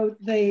about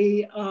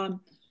the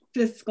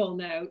fiscal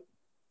note?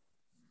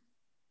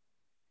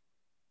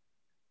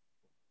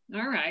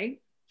 All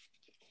right.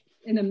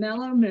 In a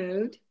mellow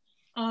mood.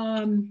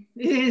 It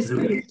is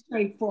pretty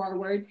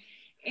straightforward.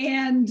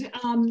 And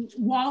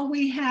while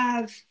we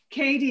have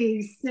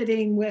Katie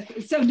sitting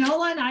with, so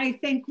Nolan, I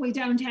think we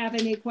don't have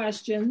any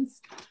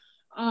questions.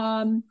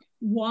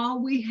 While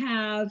we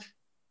have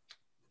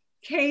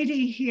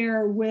Katie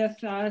here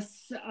with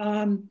us,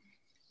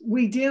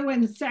 we do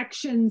in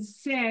section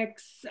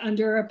 6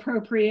 under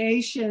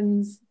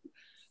appropriations,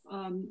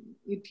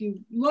 if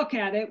you look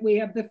at it, we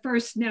have the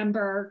first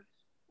number,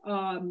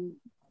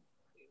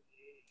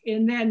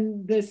 and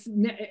then this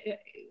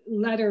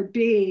letter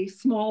B,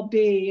 small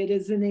b, it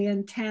is in the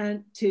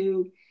intent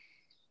to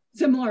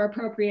similar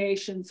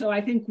appropriation. So I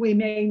think we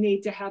may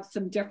need to have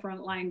some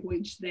different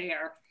language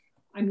there.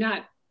 I'm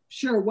not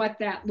sure what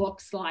that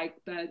looks like,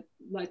 but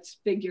let's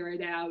figure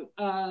it out.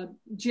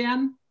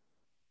 Jim?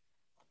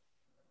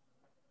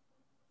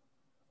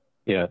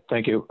 Yeah,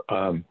 thank you,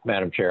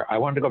 Madam Chair. I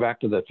wanted to go back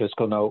to the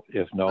fiscal note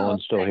if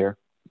Nolan's still here.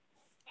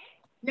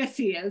 Yes,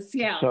 he is.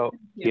 Yeah. So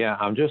yeah,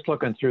 I'm just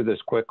looking through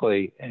this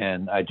quickly,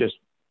 and I just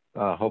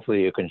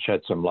hopefully you can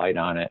shed some light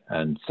on it.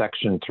 And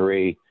section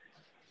 3,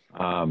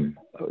 can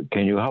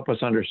you help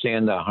us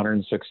understand the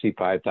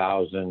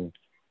 165,000?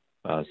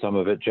 Some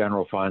of it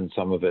general fund,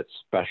 some of it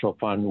special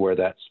fund, where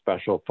that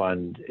special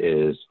fund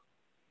is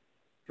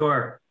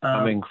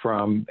coming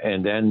from,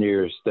 and then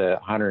there's the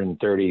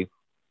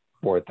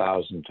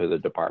 134,000 to the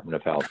Department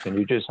of Health. Can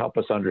you just help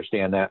us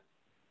understand that?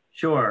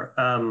 Sure.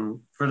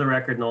 For the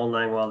record, Nolan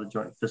Langwell, the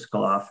Joint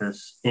Fiscal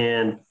Office.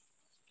 And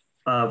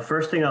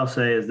first thing I'll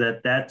say is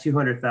that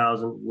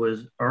 200,000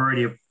 was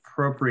already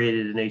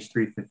appropriated in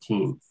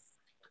H.210.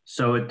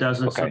 So it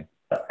doesn't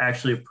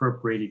actually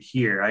appropriated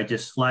here. I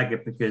just flag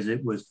it because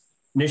it was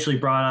initially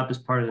brought up as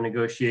part of the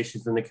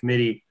negotiations, and the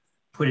committee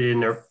put it in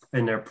their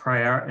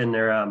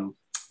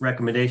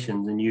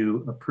recommendations, and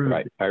you approved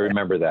it. I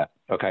remember that.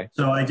 Okay.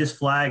 So I just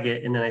flag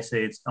it, and then I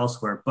say it's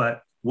elsewhere.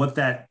 But what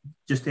that,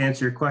 just to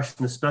answer your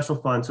question, the special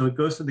fund, so it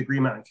goes to the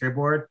Green Mountain Care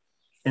Board.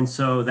 And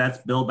so that's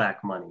bill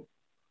back money.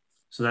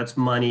 So that's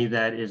money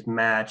that is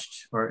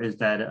matched, or is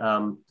that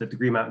that the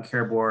Green Mountain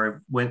Care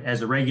Board, when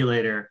as a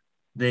regulator,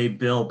 they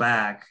bill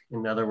back.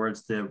 In other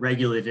words, the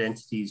regulated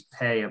entities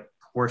pay a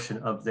portion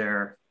of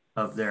their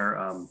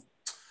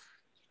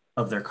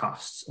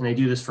costs. And they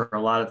do this for a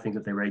lot of things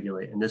that they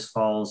regulate. And this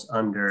falls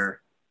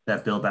under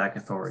that bill back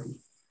authority.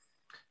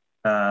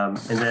 And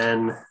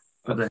then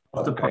for the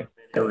health department,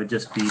 it would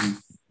just be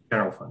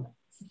general fund.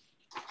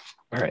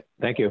 All right,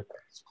 thank you.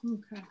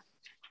 Okay.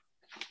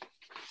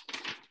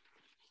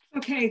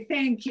 Okay,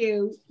 thank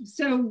you.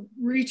 So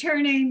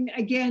returning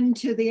again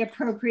to the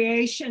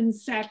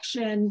appropriations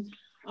section,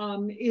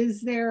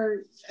 is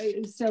there,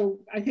 so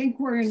I think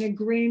we're in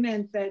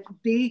agreement that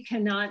B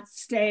cannot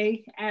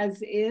stay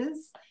as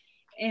is.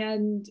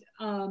 And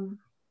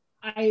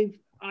I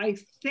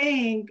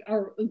think,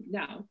 or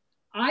no,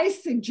 I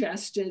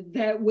suggested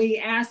that we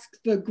ask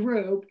the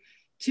group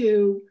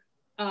to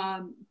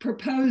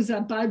propose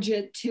a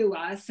budget to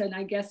us. And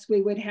I guess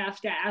we would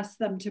have to ask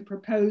them to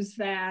propose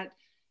that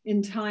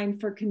in time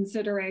for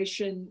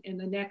consideration in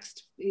the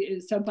next,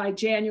 so by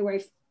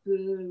January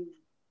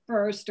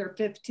 1st or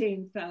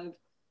 15th of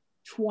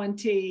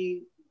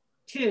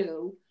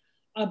 22,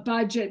 a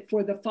budget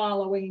for the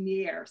following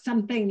year,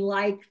 something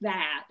like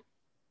that.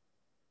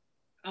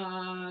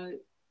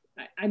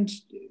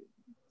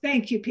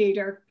 Thank you,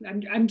 Peter.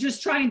 I'm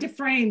just trying to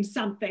frame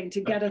something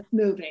to get us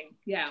moving.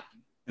 Yeah.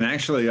 And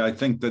actually, I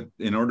think that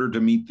in order to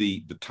meet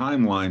the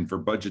timeline for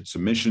budget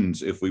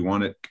submissions, if we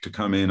want it to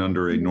come in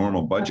under a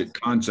normal budget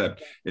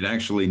concept, it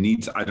actually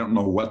needs, I don't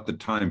know what the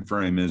time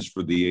frame is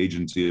for the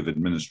Agency of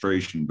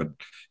Administration, but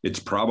it's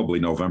probably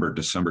November,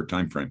 December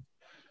timeframe.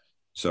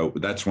 So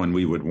that's when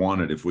we would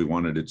want it if we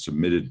wanted it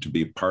submitted to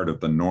be part of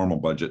the normal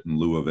budget in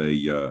lieu of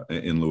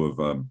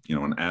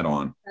an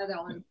add-on.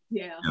 Add-on,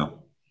 yeah.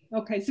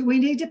 Okay, so we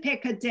need to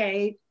pick a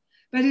date.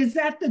 But is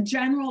that the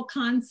general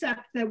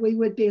concept that we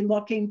would be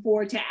looking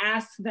for, to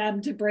ask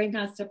them to bring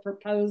us a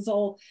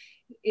proposal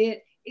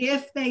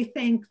if they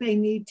think they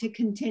need to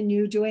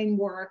continue doing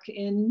work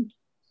in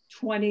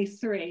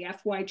 23,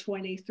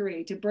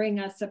 FY23, to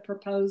bring us a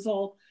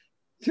proposal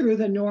through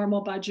the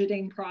normal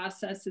budgeting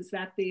process? Is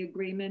that the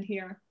agreement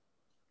here?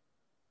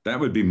 That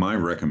would be my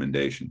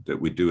recommendation,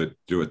 that we do it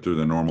through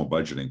the normal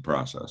budgeting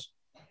process.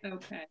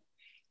 Okay.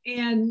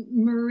 And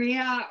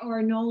Maria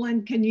or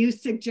Nolan, can you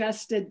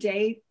suggest a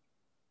date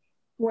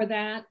for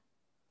that?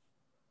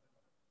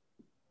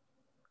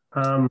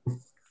 I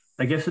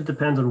guess it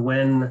depends on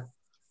when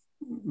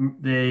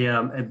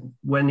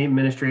when the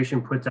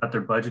administration puts out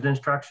their budget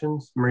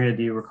instructions. Maria,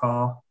 do you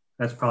recall?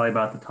 That's probably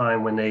about the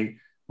time when they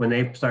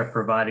start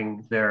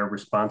providing their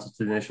responses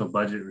to the initial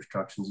budget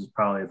instructions, is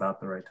probably about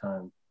the right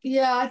time.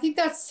 Yeah, I think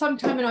that's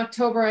sometime in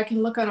October. I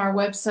can look on our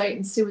website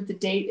and see what the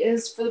date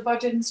is for the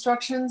budget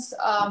instructions.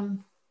 I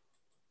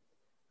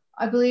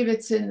believe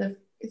it's in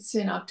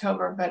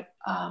October, but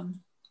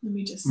let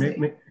me just see.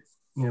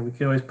 We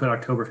can always put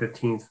October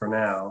 15th for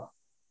now.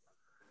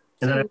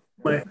 And then I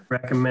might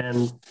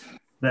recommend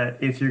that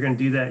if you're going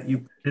to do that,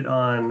 you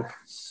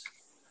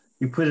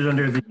put it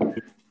under the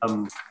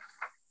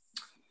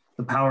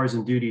powers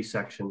and duties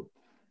section.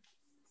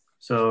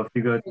 So if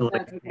you go to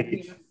like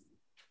page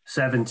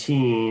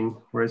 17,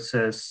 where it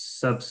says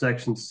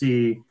subsection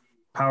C,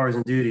 powers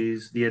and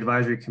duties, the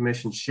advisory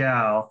commission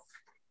shall,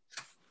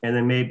 and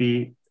then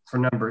maybe for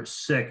number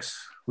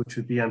 6, which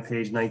would be on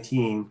page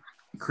 19,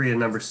 create a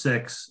number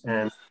 6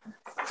 and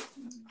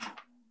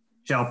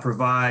shall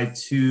provide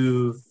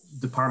to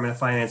Department of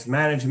Finance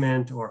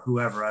Management or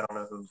whoever, I don't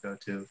know who would go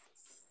to.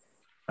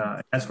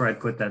 That's where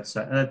I'd put that.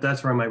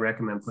 That's where I might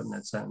recommend putting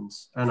that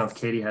sentence. I don't know if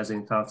Katie has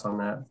any thoughts on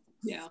that.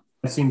 Yeah.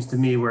 It seems to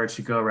me where it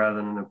should go rather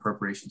than an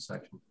appropriation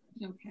section.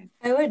 Okay.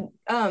 I would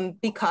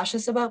be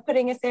cautious about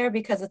putting it there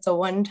because it's a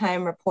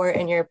one-time report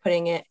and you're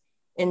putting it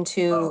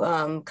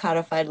into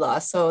codified law.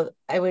 So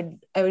I would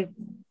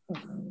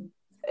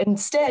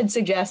instead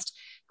suggest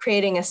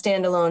creating a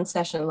standalone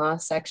session law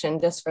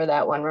section just for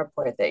that one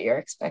report that you're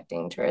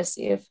expecting to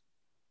receive.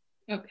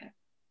 Okay.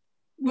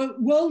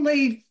 We'll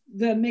leave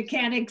the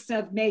mechanics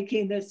of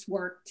making this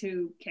work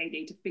to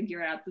Katie to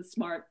figure out the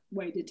smart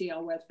way to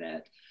deal with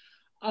it.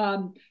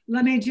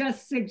 Let me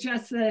just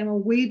suggest that I'm a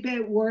wee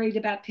bit worried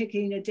about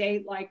picking a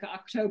date like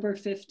October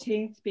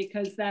 15th,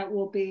 because that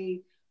will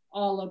be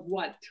all of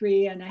what,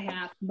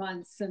 3.5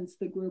 months since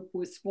the group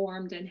was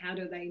formed, and how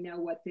do they know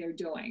what they're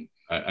doing?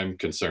 I'm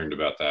concerned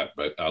about that,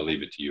 but I'll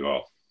leave it to you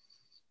all.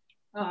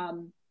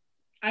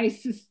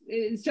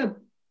 So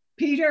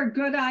Peter,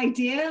 good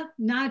idea.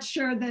 Not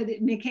sure that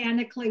it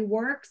mechanically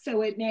works,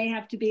 so it may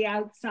have to be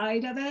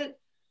outside of it.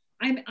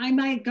 I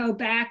might go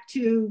back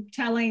to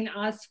telling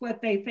us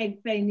what they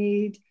think they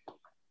need,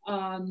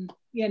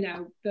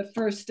 the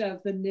first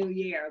of the new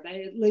year. That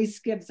at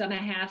least gives them a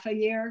half a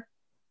year.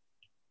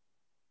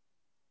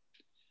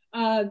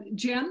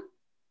 Jim?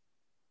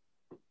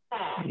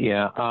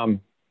 Yeah,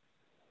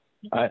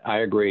 I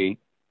agree,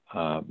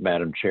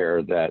 Madam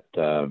Chair, that,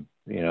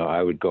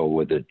 I would go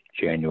with the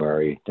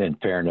January, in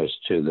fairness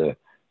to the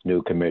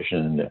new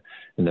commission,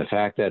 and the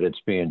fact that it's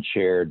being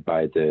chaired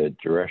by the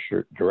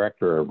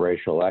director of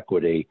racial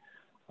equity,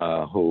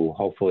 who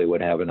hopefully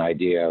would have an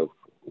idea of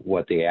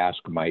what the ask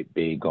might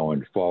be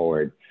going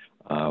forward,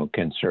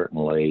 can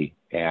certainly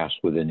ask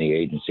within the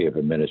agency of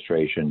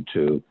administration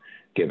to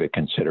give it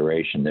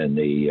consideration and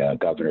the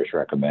governors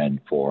recommend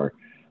for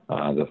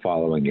the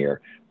following year.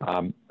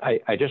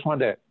 I just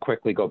wanted to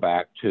quickly go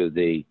back to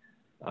the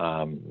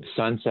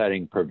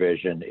sunsetting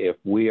provision. If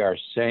we are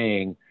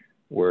saying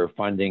we're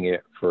funding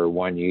it for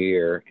 1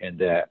 year and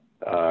that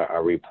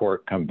a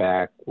report come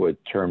back with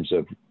terms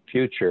of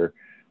future,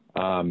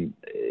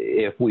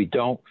 if we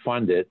don't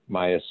fund it,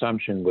 my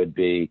assumption would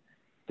be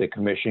the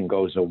commission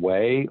goes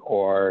away,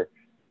 or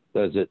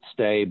does it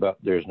stay but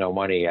there's no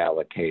money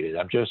allocated?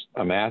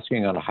 I'm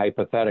asking on a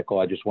hypothetical.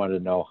 I just wanted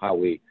to know how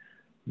we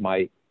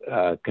might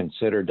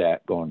consider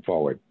that going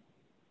forward.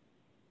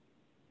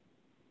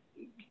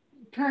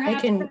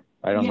 Perhaps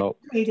I don't know.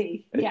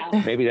 Katie,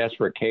 yeah. Maybe that's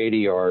for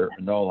Katie or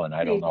Nolan.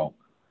 I don't know.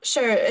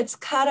 Sure, it's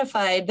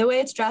codified. The way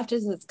it's drafted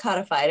is it's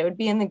codified. It would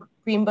be in the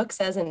Green Books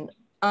as an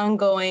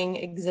ongoing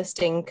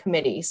existing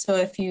committee. So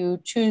if you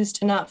choose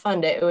to not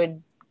fund it,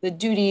 the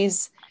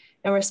duties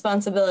and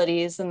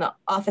responsibilities and the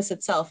office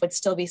itself would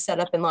still be set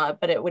up in law,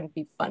 but it wouldn't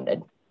be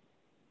funded.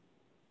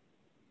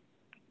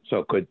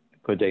 So could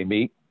they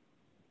meet?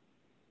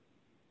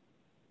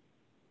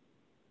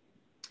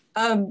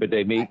 Could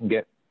they meet and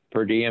get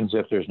per diems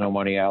if there's no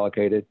money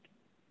allocated?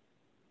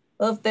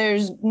 Well, if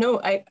there's no,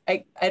 I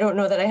don't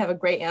know that I have a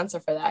great answer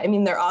for that. I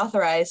mean, they're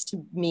authorized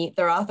to meet,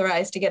 they're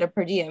authorized to get a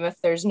per diem.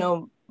 If there's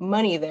no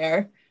money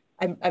there,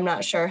 I'm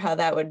not sure how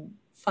that would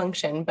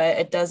function, but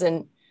it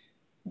doesn't,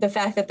 the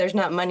fact that there's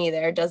not money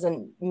there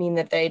doesn't mean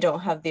that they don't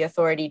have the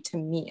authority to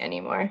meet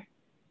anymore.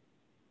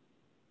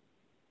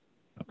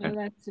 Okay. Well,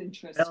 that's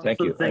interesting. Thank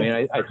you. I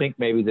mean, I think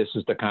maybe this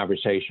is the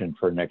conversation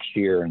for next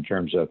year in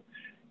terms of,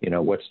 you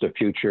know, what's the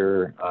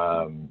future?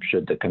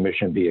 Should the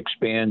commission be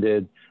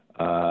expanded,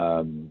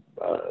 done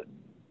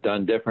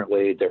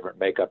differently, different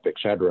makeup, et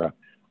cetera,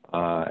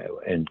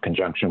 in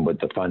conjunction with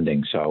the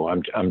funding? So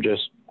I'm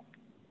just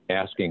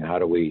asking, how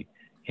do we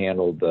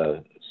handle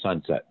the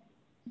sunset?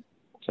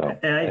 So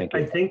and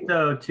I think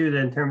though too that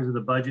in terms of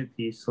the budget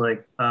piece,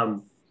 like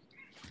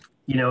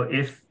you know,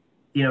 if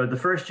you know the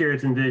first year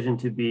it's envisioned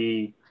to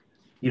be,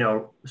 you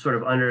know, sort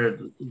of under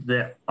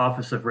the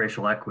Office of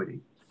Racial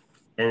Equity,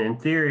 and in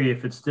theory,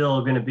 if it's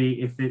still going to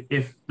be,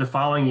 if the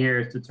following year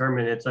is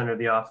determined it's under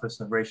the Office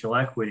of Racial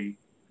Equity,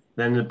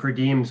 then the per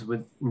diems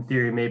would, in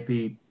theory, may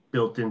be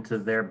built into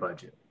their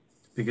budget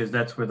because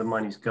that's where the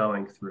money's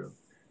going through.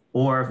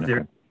 Or if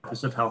there's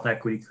Office of Health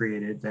Equity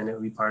created, then it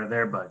would be part of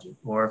their budget.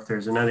 Or if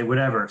there's another,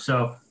 whatever.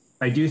 So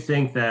I do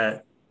think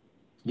that,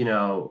 you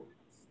know,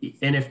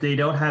 and if they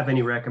don't have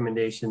any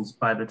recommendations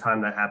by the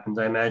time that happens,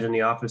 I imagine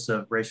the Office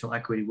of Racial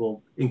Equity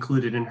will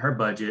include it in her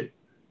budget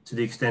to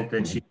the extent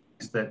that she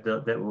thinks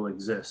that will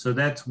exist. So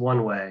that's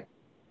one way.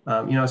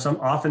 You know,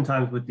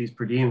 oftentimes with these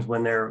per diems,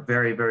 when they're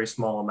very, very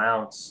small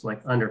amounts,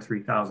 like under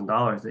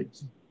 $3,000,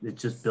 it's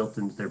just built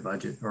into their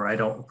budget, or I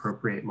don't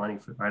appropriate money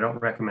for, I don't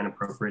recommend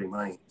appropriating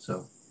money.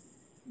 So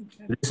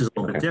this is a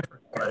little bit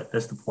different, but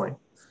that's the point.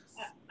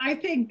 I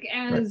think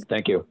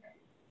thank you.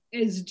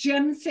 As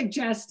Jim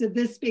suggested,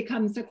 this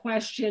becomes a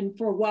question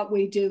for what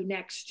we do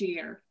next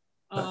year.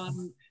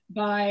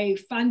 By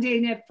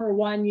funding it for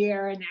 1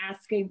 year and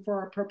asking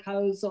for a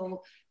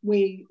proposal,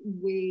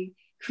 we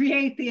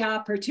create the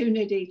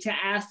opportunity to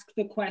ask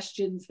the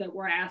questions that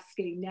we're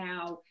asking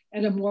now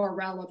at a more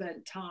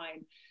relevant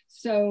time.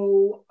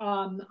 So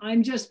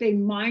I'm just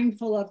being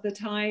mindful of the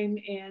time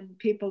and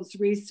people's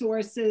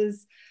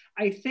resources.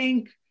 I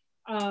think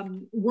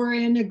we're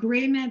in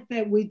agreement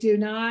that we do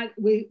not,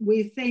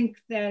 we think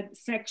that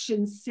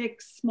section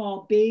 6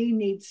 small b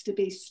needs to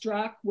be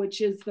struck,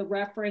 which is the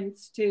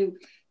reference to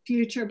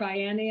future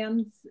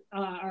bienniums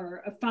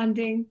or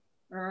funding,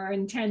 or our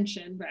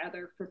intention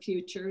rather for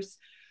futures.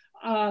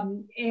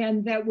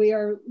 And that we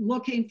are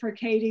looking for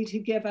Katie to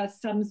give us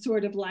some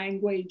sort of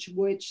language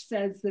which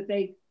says that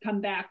they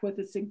come back with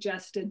a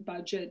suggested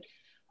budget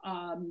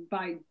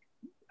by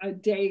a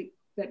date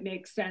that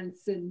makes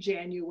sense in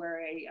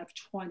January of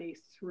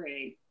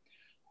 23.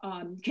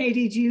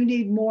 Katie, do you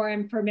need more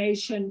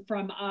information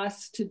from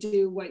us to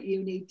do what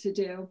you need to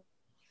do?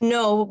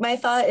 No, my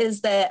thought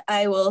is that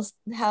I will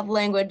have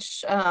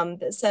language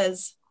that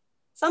says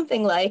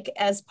something like,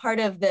 as part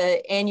of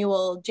the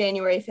annual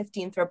January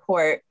 15th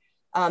report,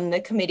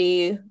 the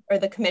committee or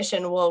the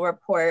commission will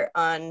report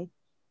on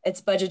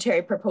its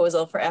budgetary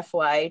proposal for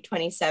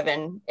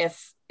FY27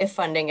 if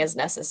funding is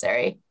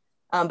necessary.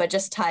 But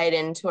just tie it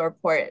into a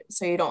report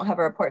so you don't have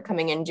a report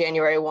coming in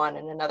January 1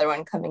 and another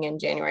one coming in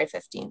January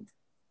 15th.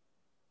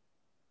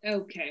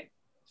 Okay,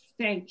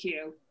 thank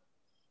you.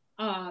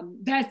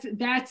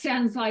 That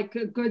sounds like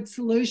a good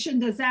solution.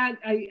 Does that,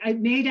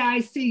 Nada, I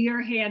see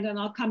your hand and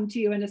I'll come to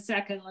you in a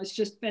second. Let's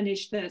just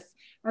finish this.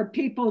 Are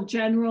people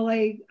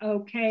generally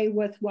okay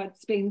with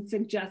what's being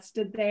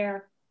suggested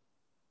there?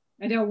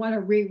 I don't want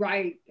to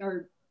rewrite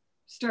or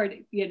start,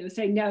 you know,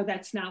 say, no,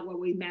 that's not what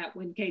we meant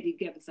when Katie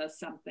gives us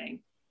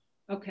something.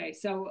 Okay,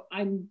 so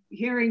I'm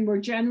hearing we're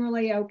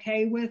generally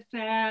okay with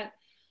that.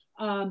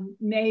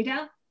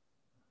 Nada?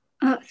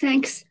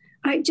 Thanks.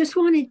 I just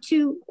wanted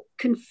to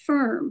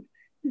confirm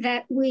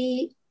that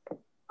we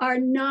are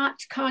not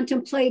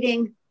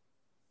contemplating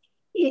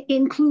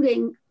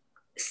including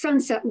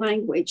sunset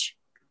language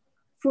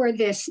for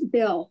this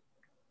bill,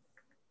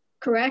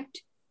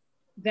 correct?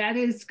 That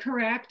is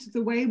correct.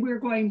 The way we're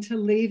going to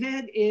leave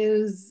it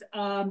is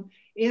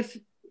if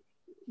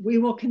we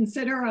will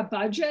consider a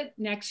budget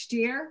next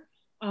year.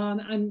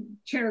 And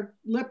Chair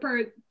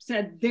Lippert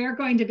said they're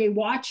going to be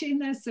watching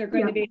this, they're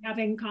going to be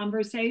having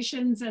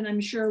conversations, and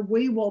I'm sure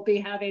we will be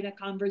having a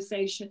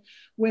conversation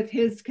with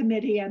his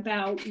committee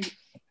about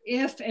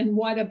if and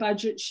what a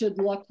budget should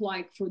look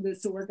like for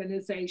this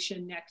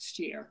organization next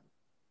year.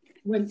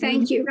 When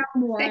Thank you. Know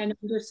more and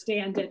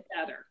understand it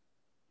better.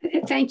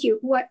 Thank you.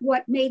 What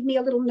made me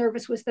a little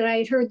nervous was that I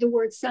had heard the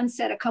word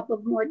sunset a couple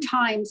of more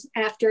times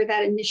after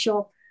that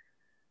initial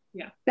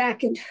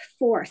back and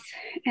forth,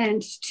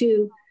 and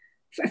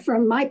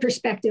from my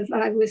perspective,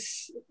 I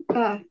was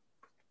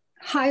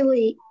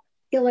highly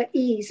ill at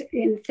ease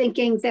in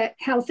thinking that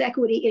health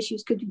equity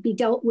issues could be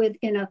dealt with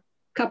in a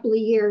couple of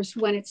years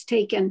when it's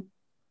taken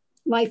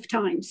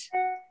lifetimes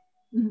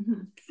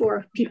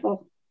for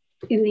people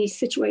in these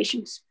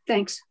situations.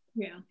 Thanks.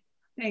 Yeah,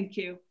 thank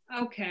you.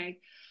 Okay.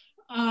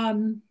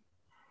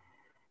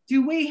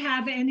 Do we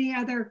have any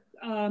other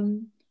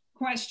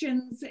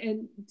questions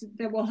and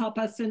that will help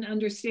us in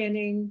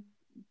understanding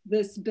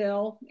this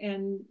bill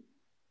and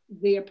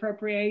the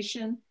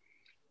appropriation?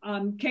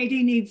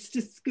 Katie needs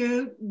to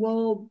scoot.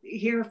 We'll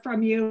hear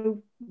from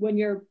you when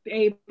you're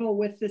able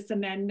with this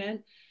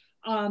amendment.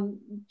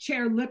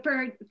 Chair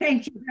Lippert,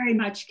 thank you very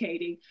much,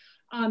 Katie.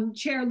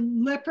 Chair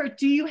Lippert,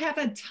 do you have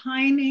a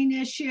timing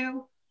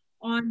issue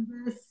on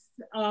this?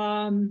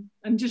 I'm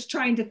just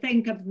trying to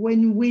think of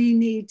when we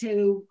need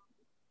to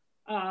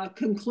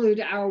conclude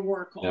our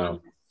work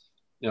on this.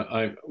 Yeah,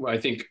 I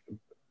think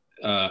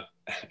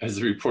as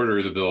the reporter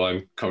of the bill,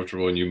 I'm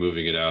comfortable in you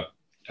moving it out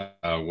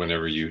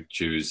whenever you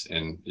choose,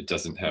 and it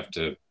doesn't have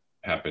to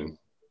happen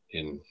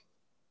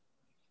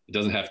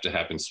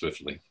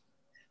swiftly.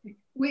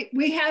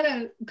 We had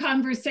a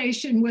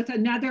conversation with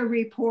another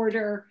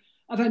reporter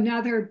of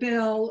another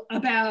bill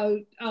about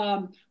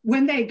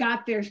when they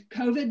got their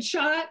COVID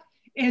shot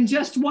and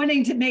just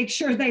wanting to make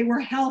sure they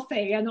were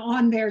healthy and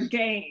on their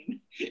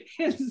game.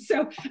 And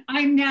so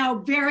I'm now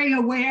very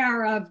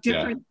aware of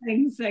different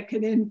things that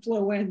could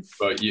influence.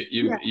 But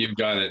you've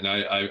got it.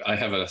 And I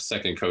have a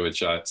second COVID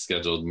shot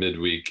scheduled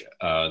midweek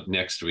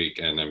next week.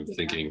 And I'm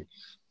thinking,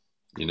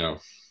 you know,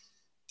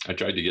 I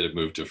tried to get it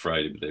moved to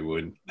Friday, but they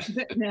wouldn't.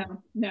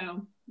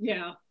 No.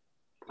 Yeah.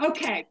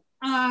 Okay.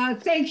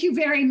 Thank you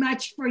very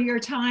much for your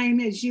time.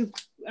 As you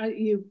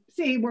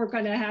see, we're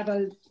going to have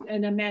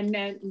an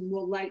amendment, and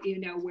we'll let you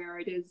know where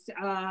it is.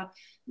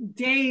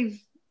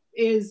 Dave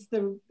is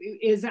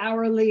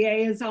our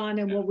liaison,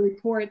 and will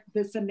report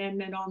this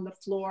amendment on the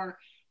floor.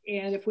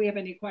 And if we have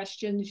any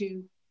questions,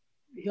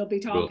 he'll be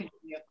talking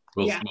to you.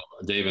 Well,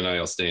 Dave and I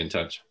will stay in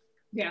touch.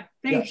 Yeah.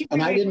 Thank you.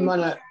 And I didn't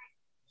want to.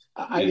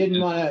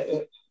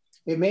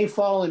 It may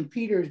fall in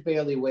Peter's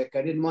bailiwick.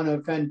 I didn't want to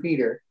offend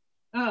Peter.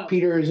 Oh,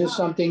 Peter, is this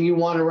something you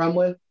want to run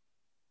with?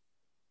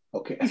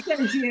 Okay. He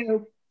says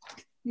you.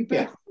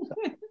 Yeah.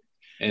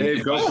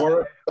 Dave, go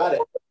for it. Got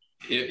it.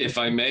 If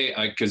I may,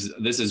 because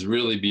this is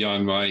really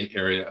beyond my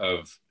area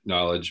of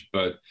knowledge,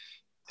 but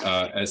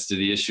as to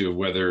the issue of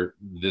whether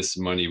this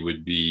money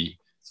would be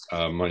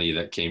money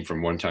that came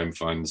from one-time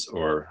funds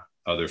or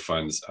other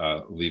funds,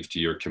 leave to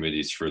your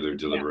committee's further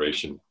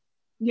deliberation.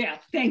 Yeah,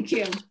 thank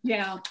you.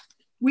 Yeah,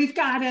 we've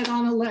got it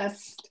on a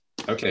list.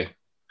 Okay,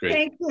 great.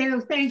 Thank you.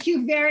 Thank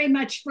you very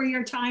much for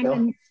your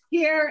time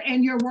here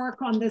and your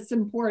work on this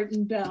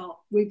important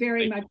bill.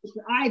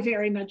 I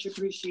very much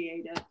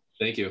appreciate it.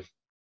 Thank you.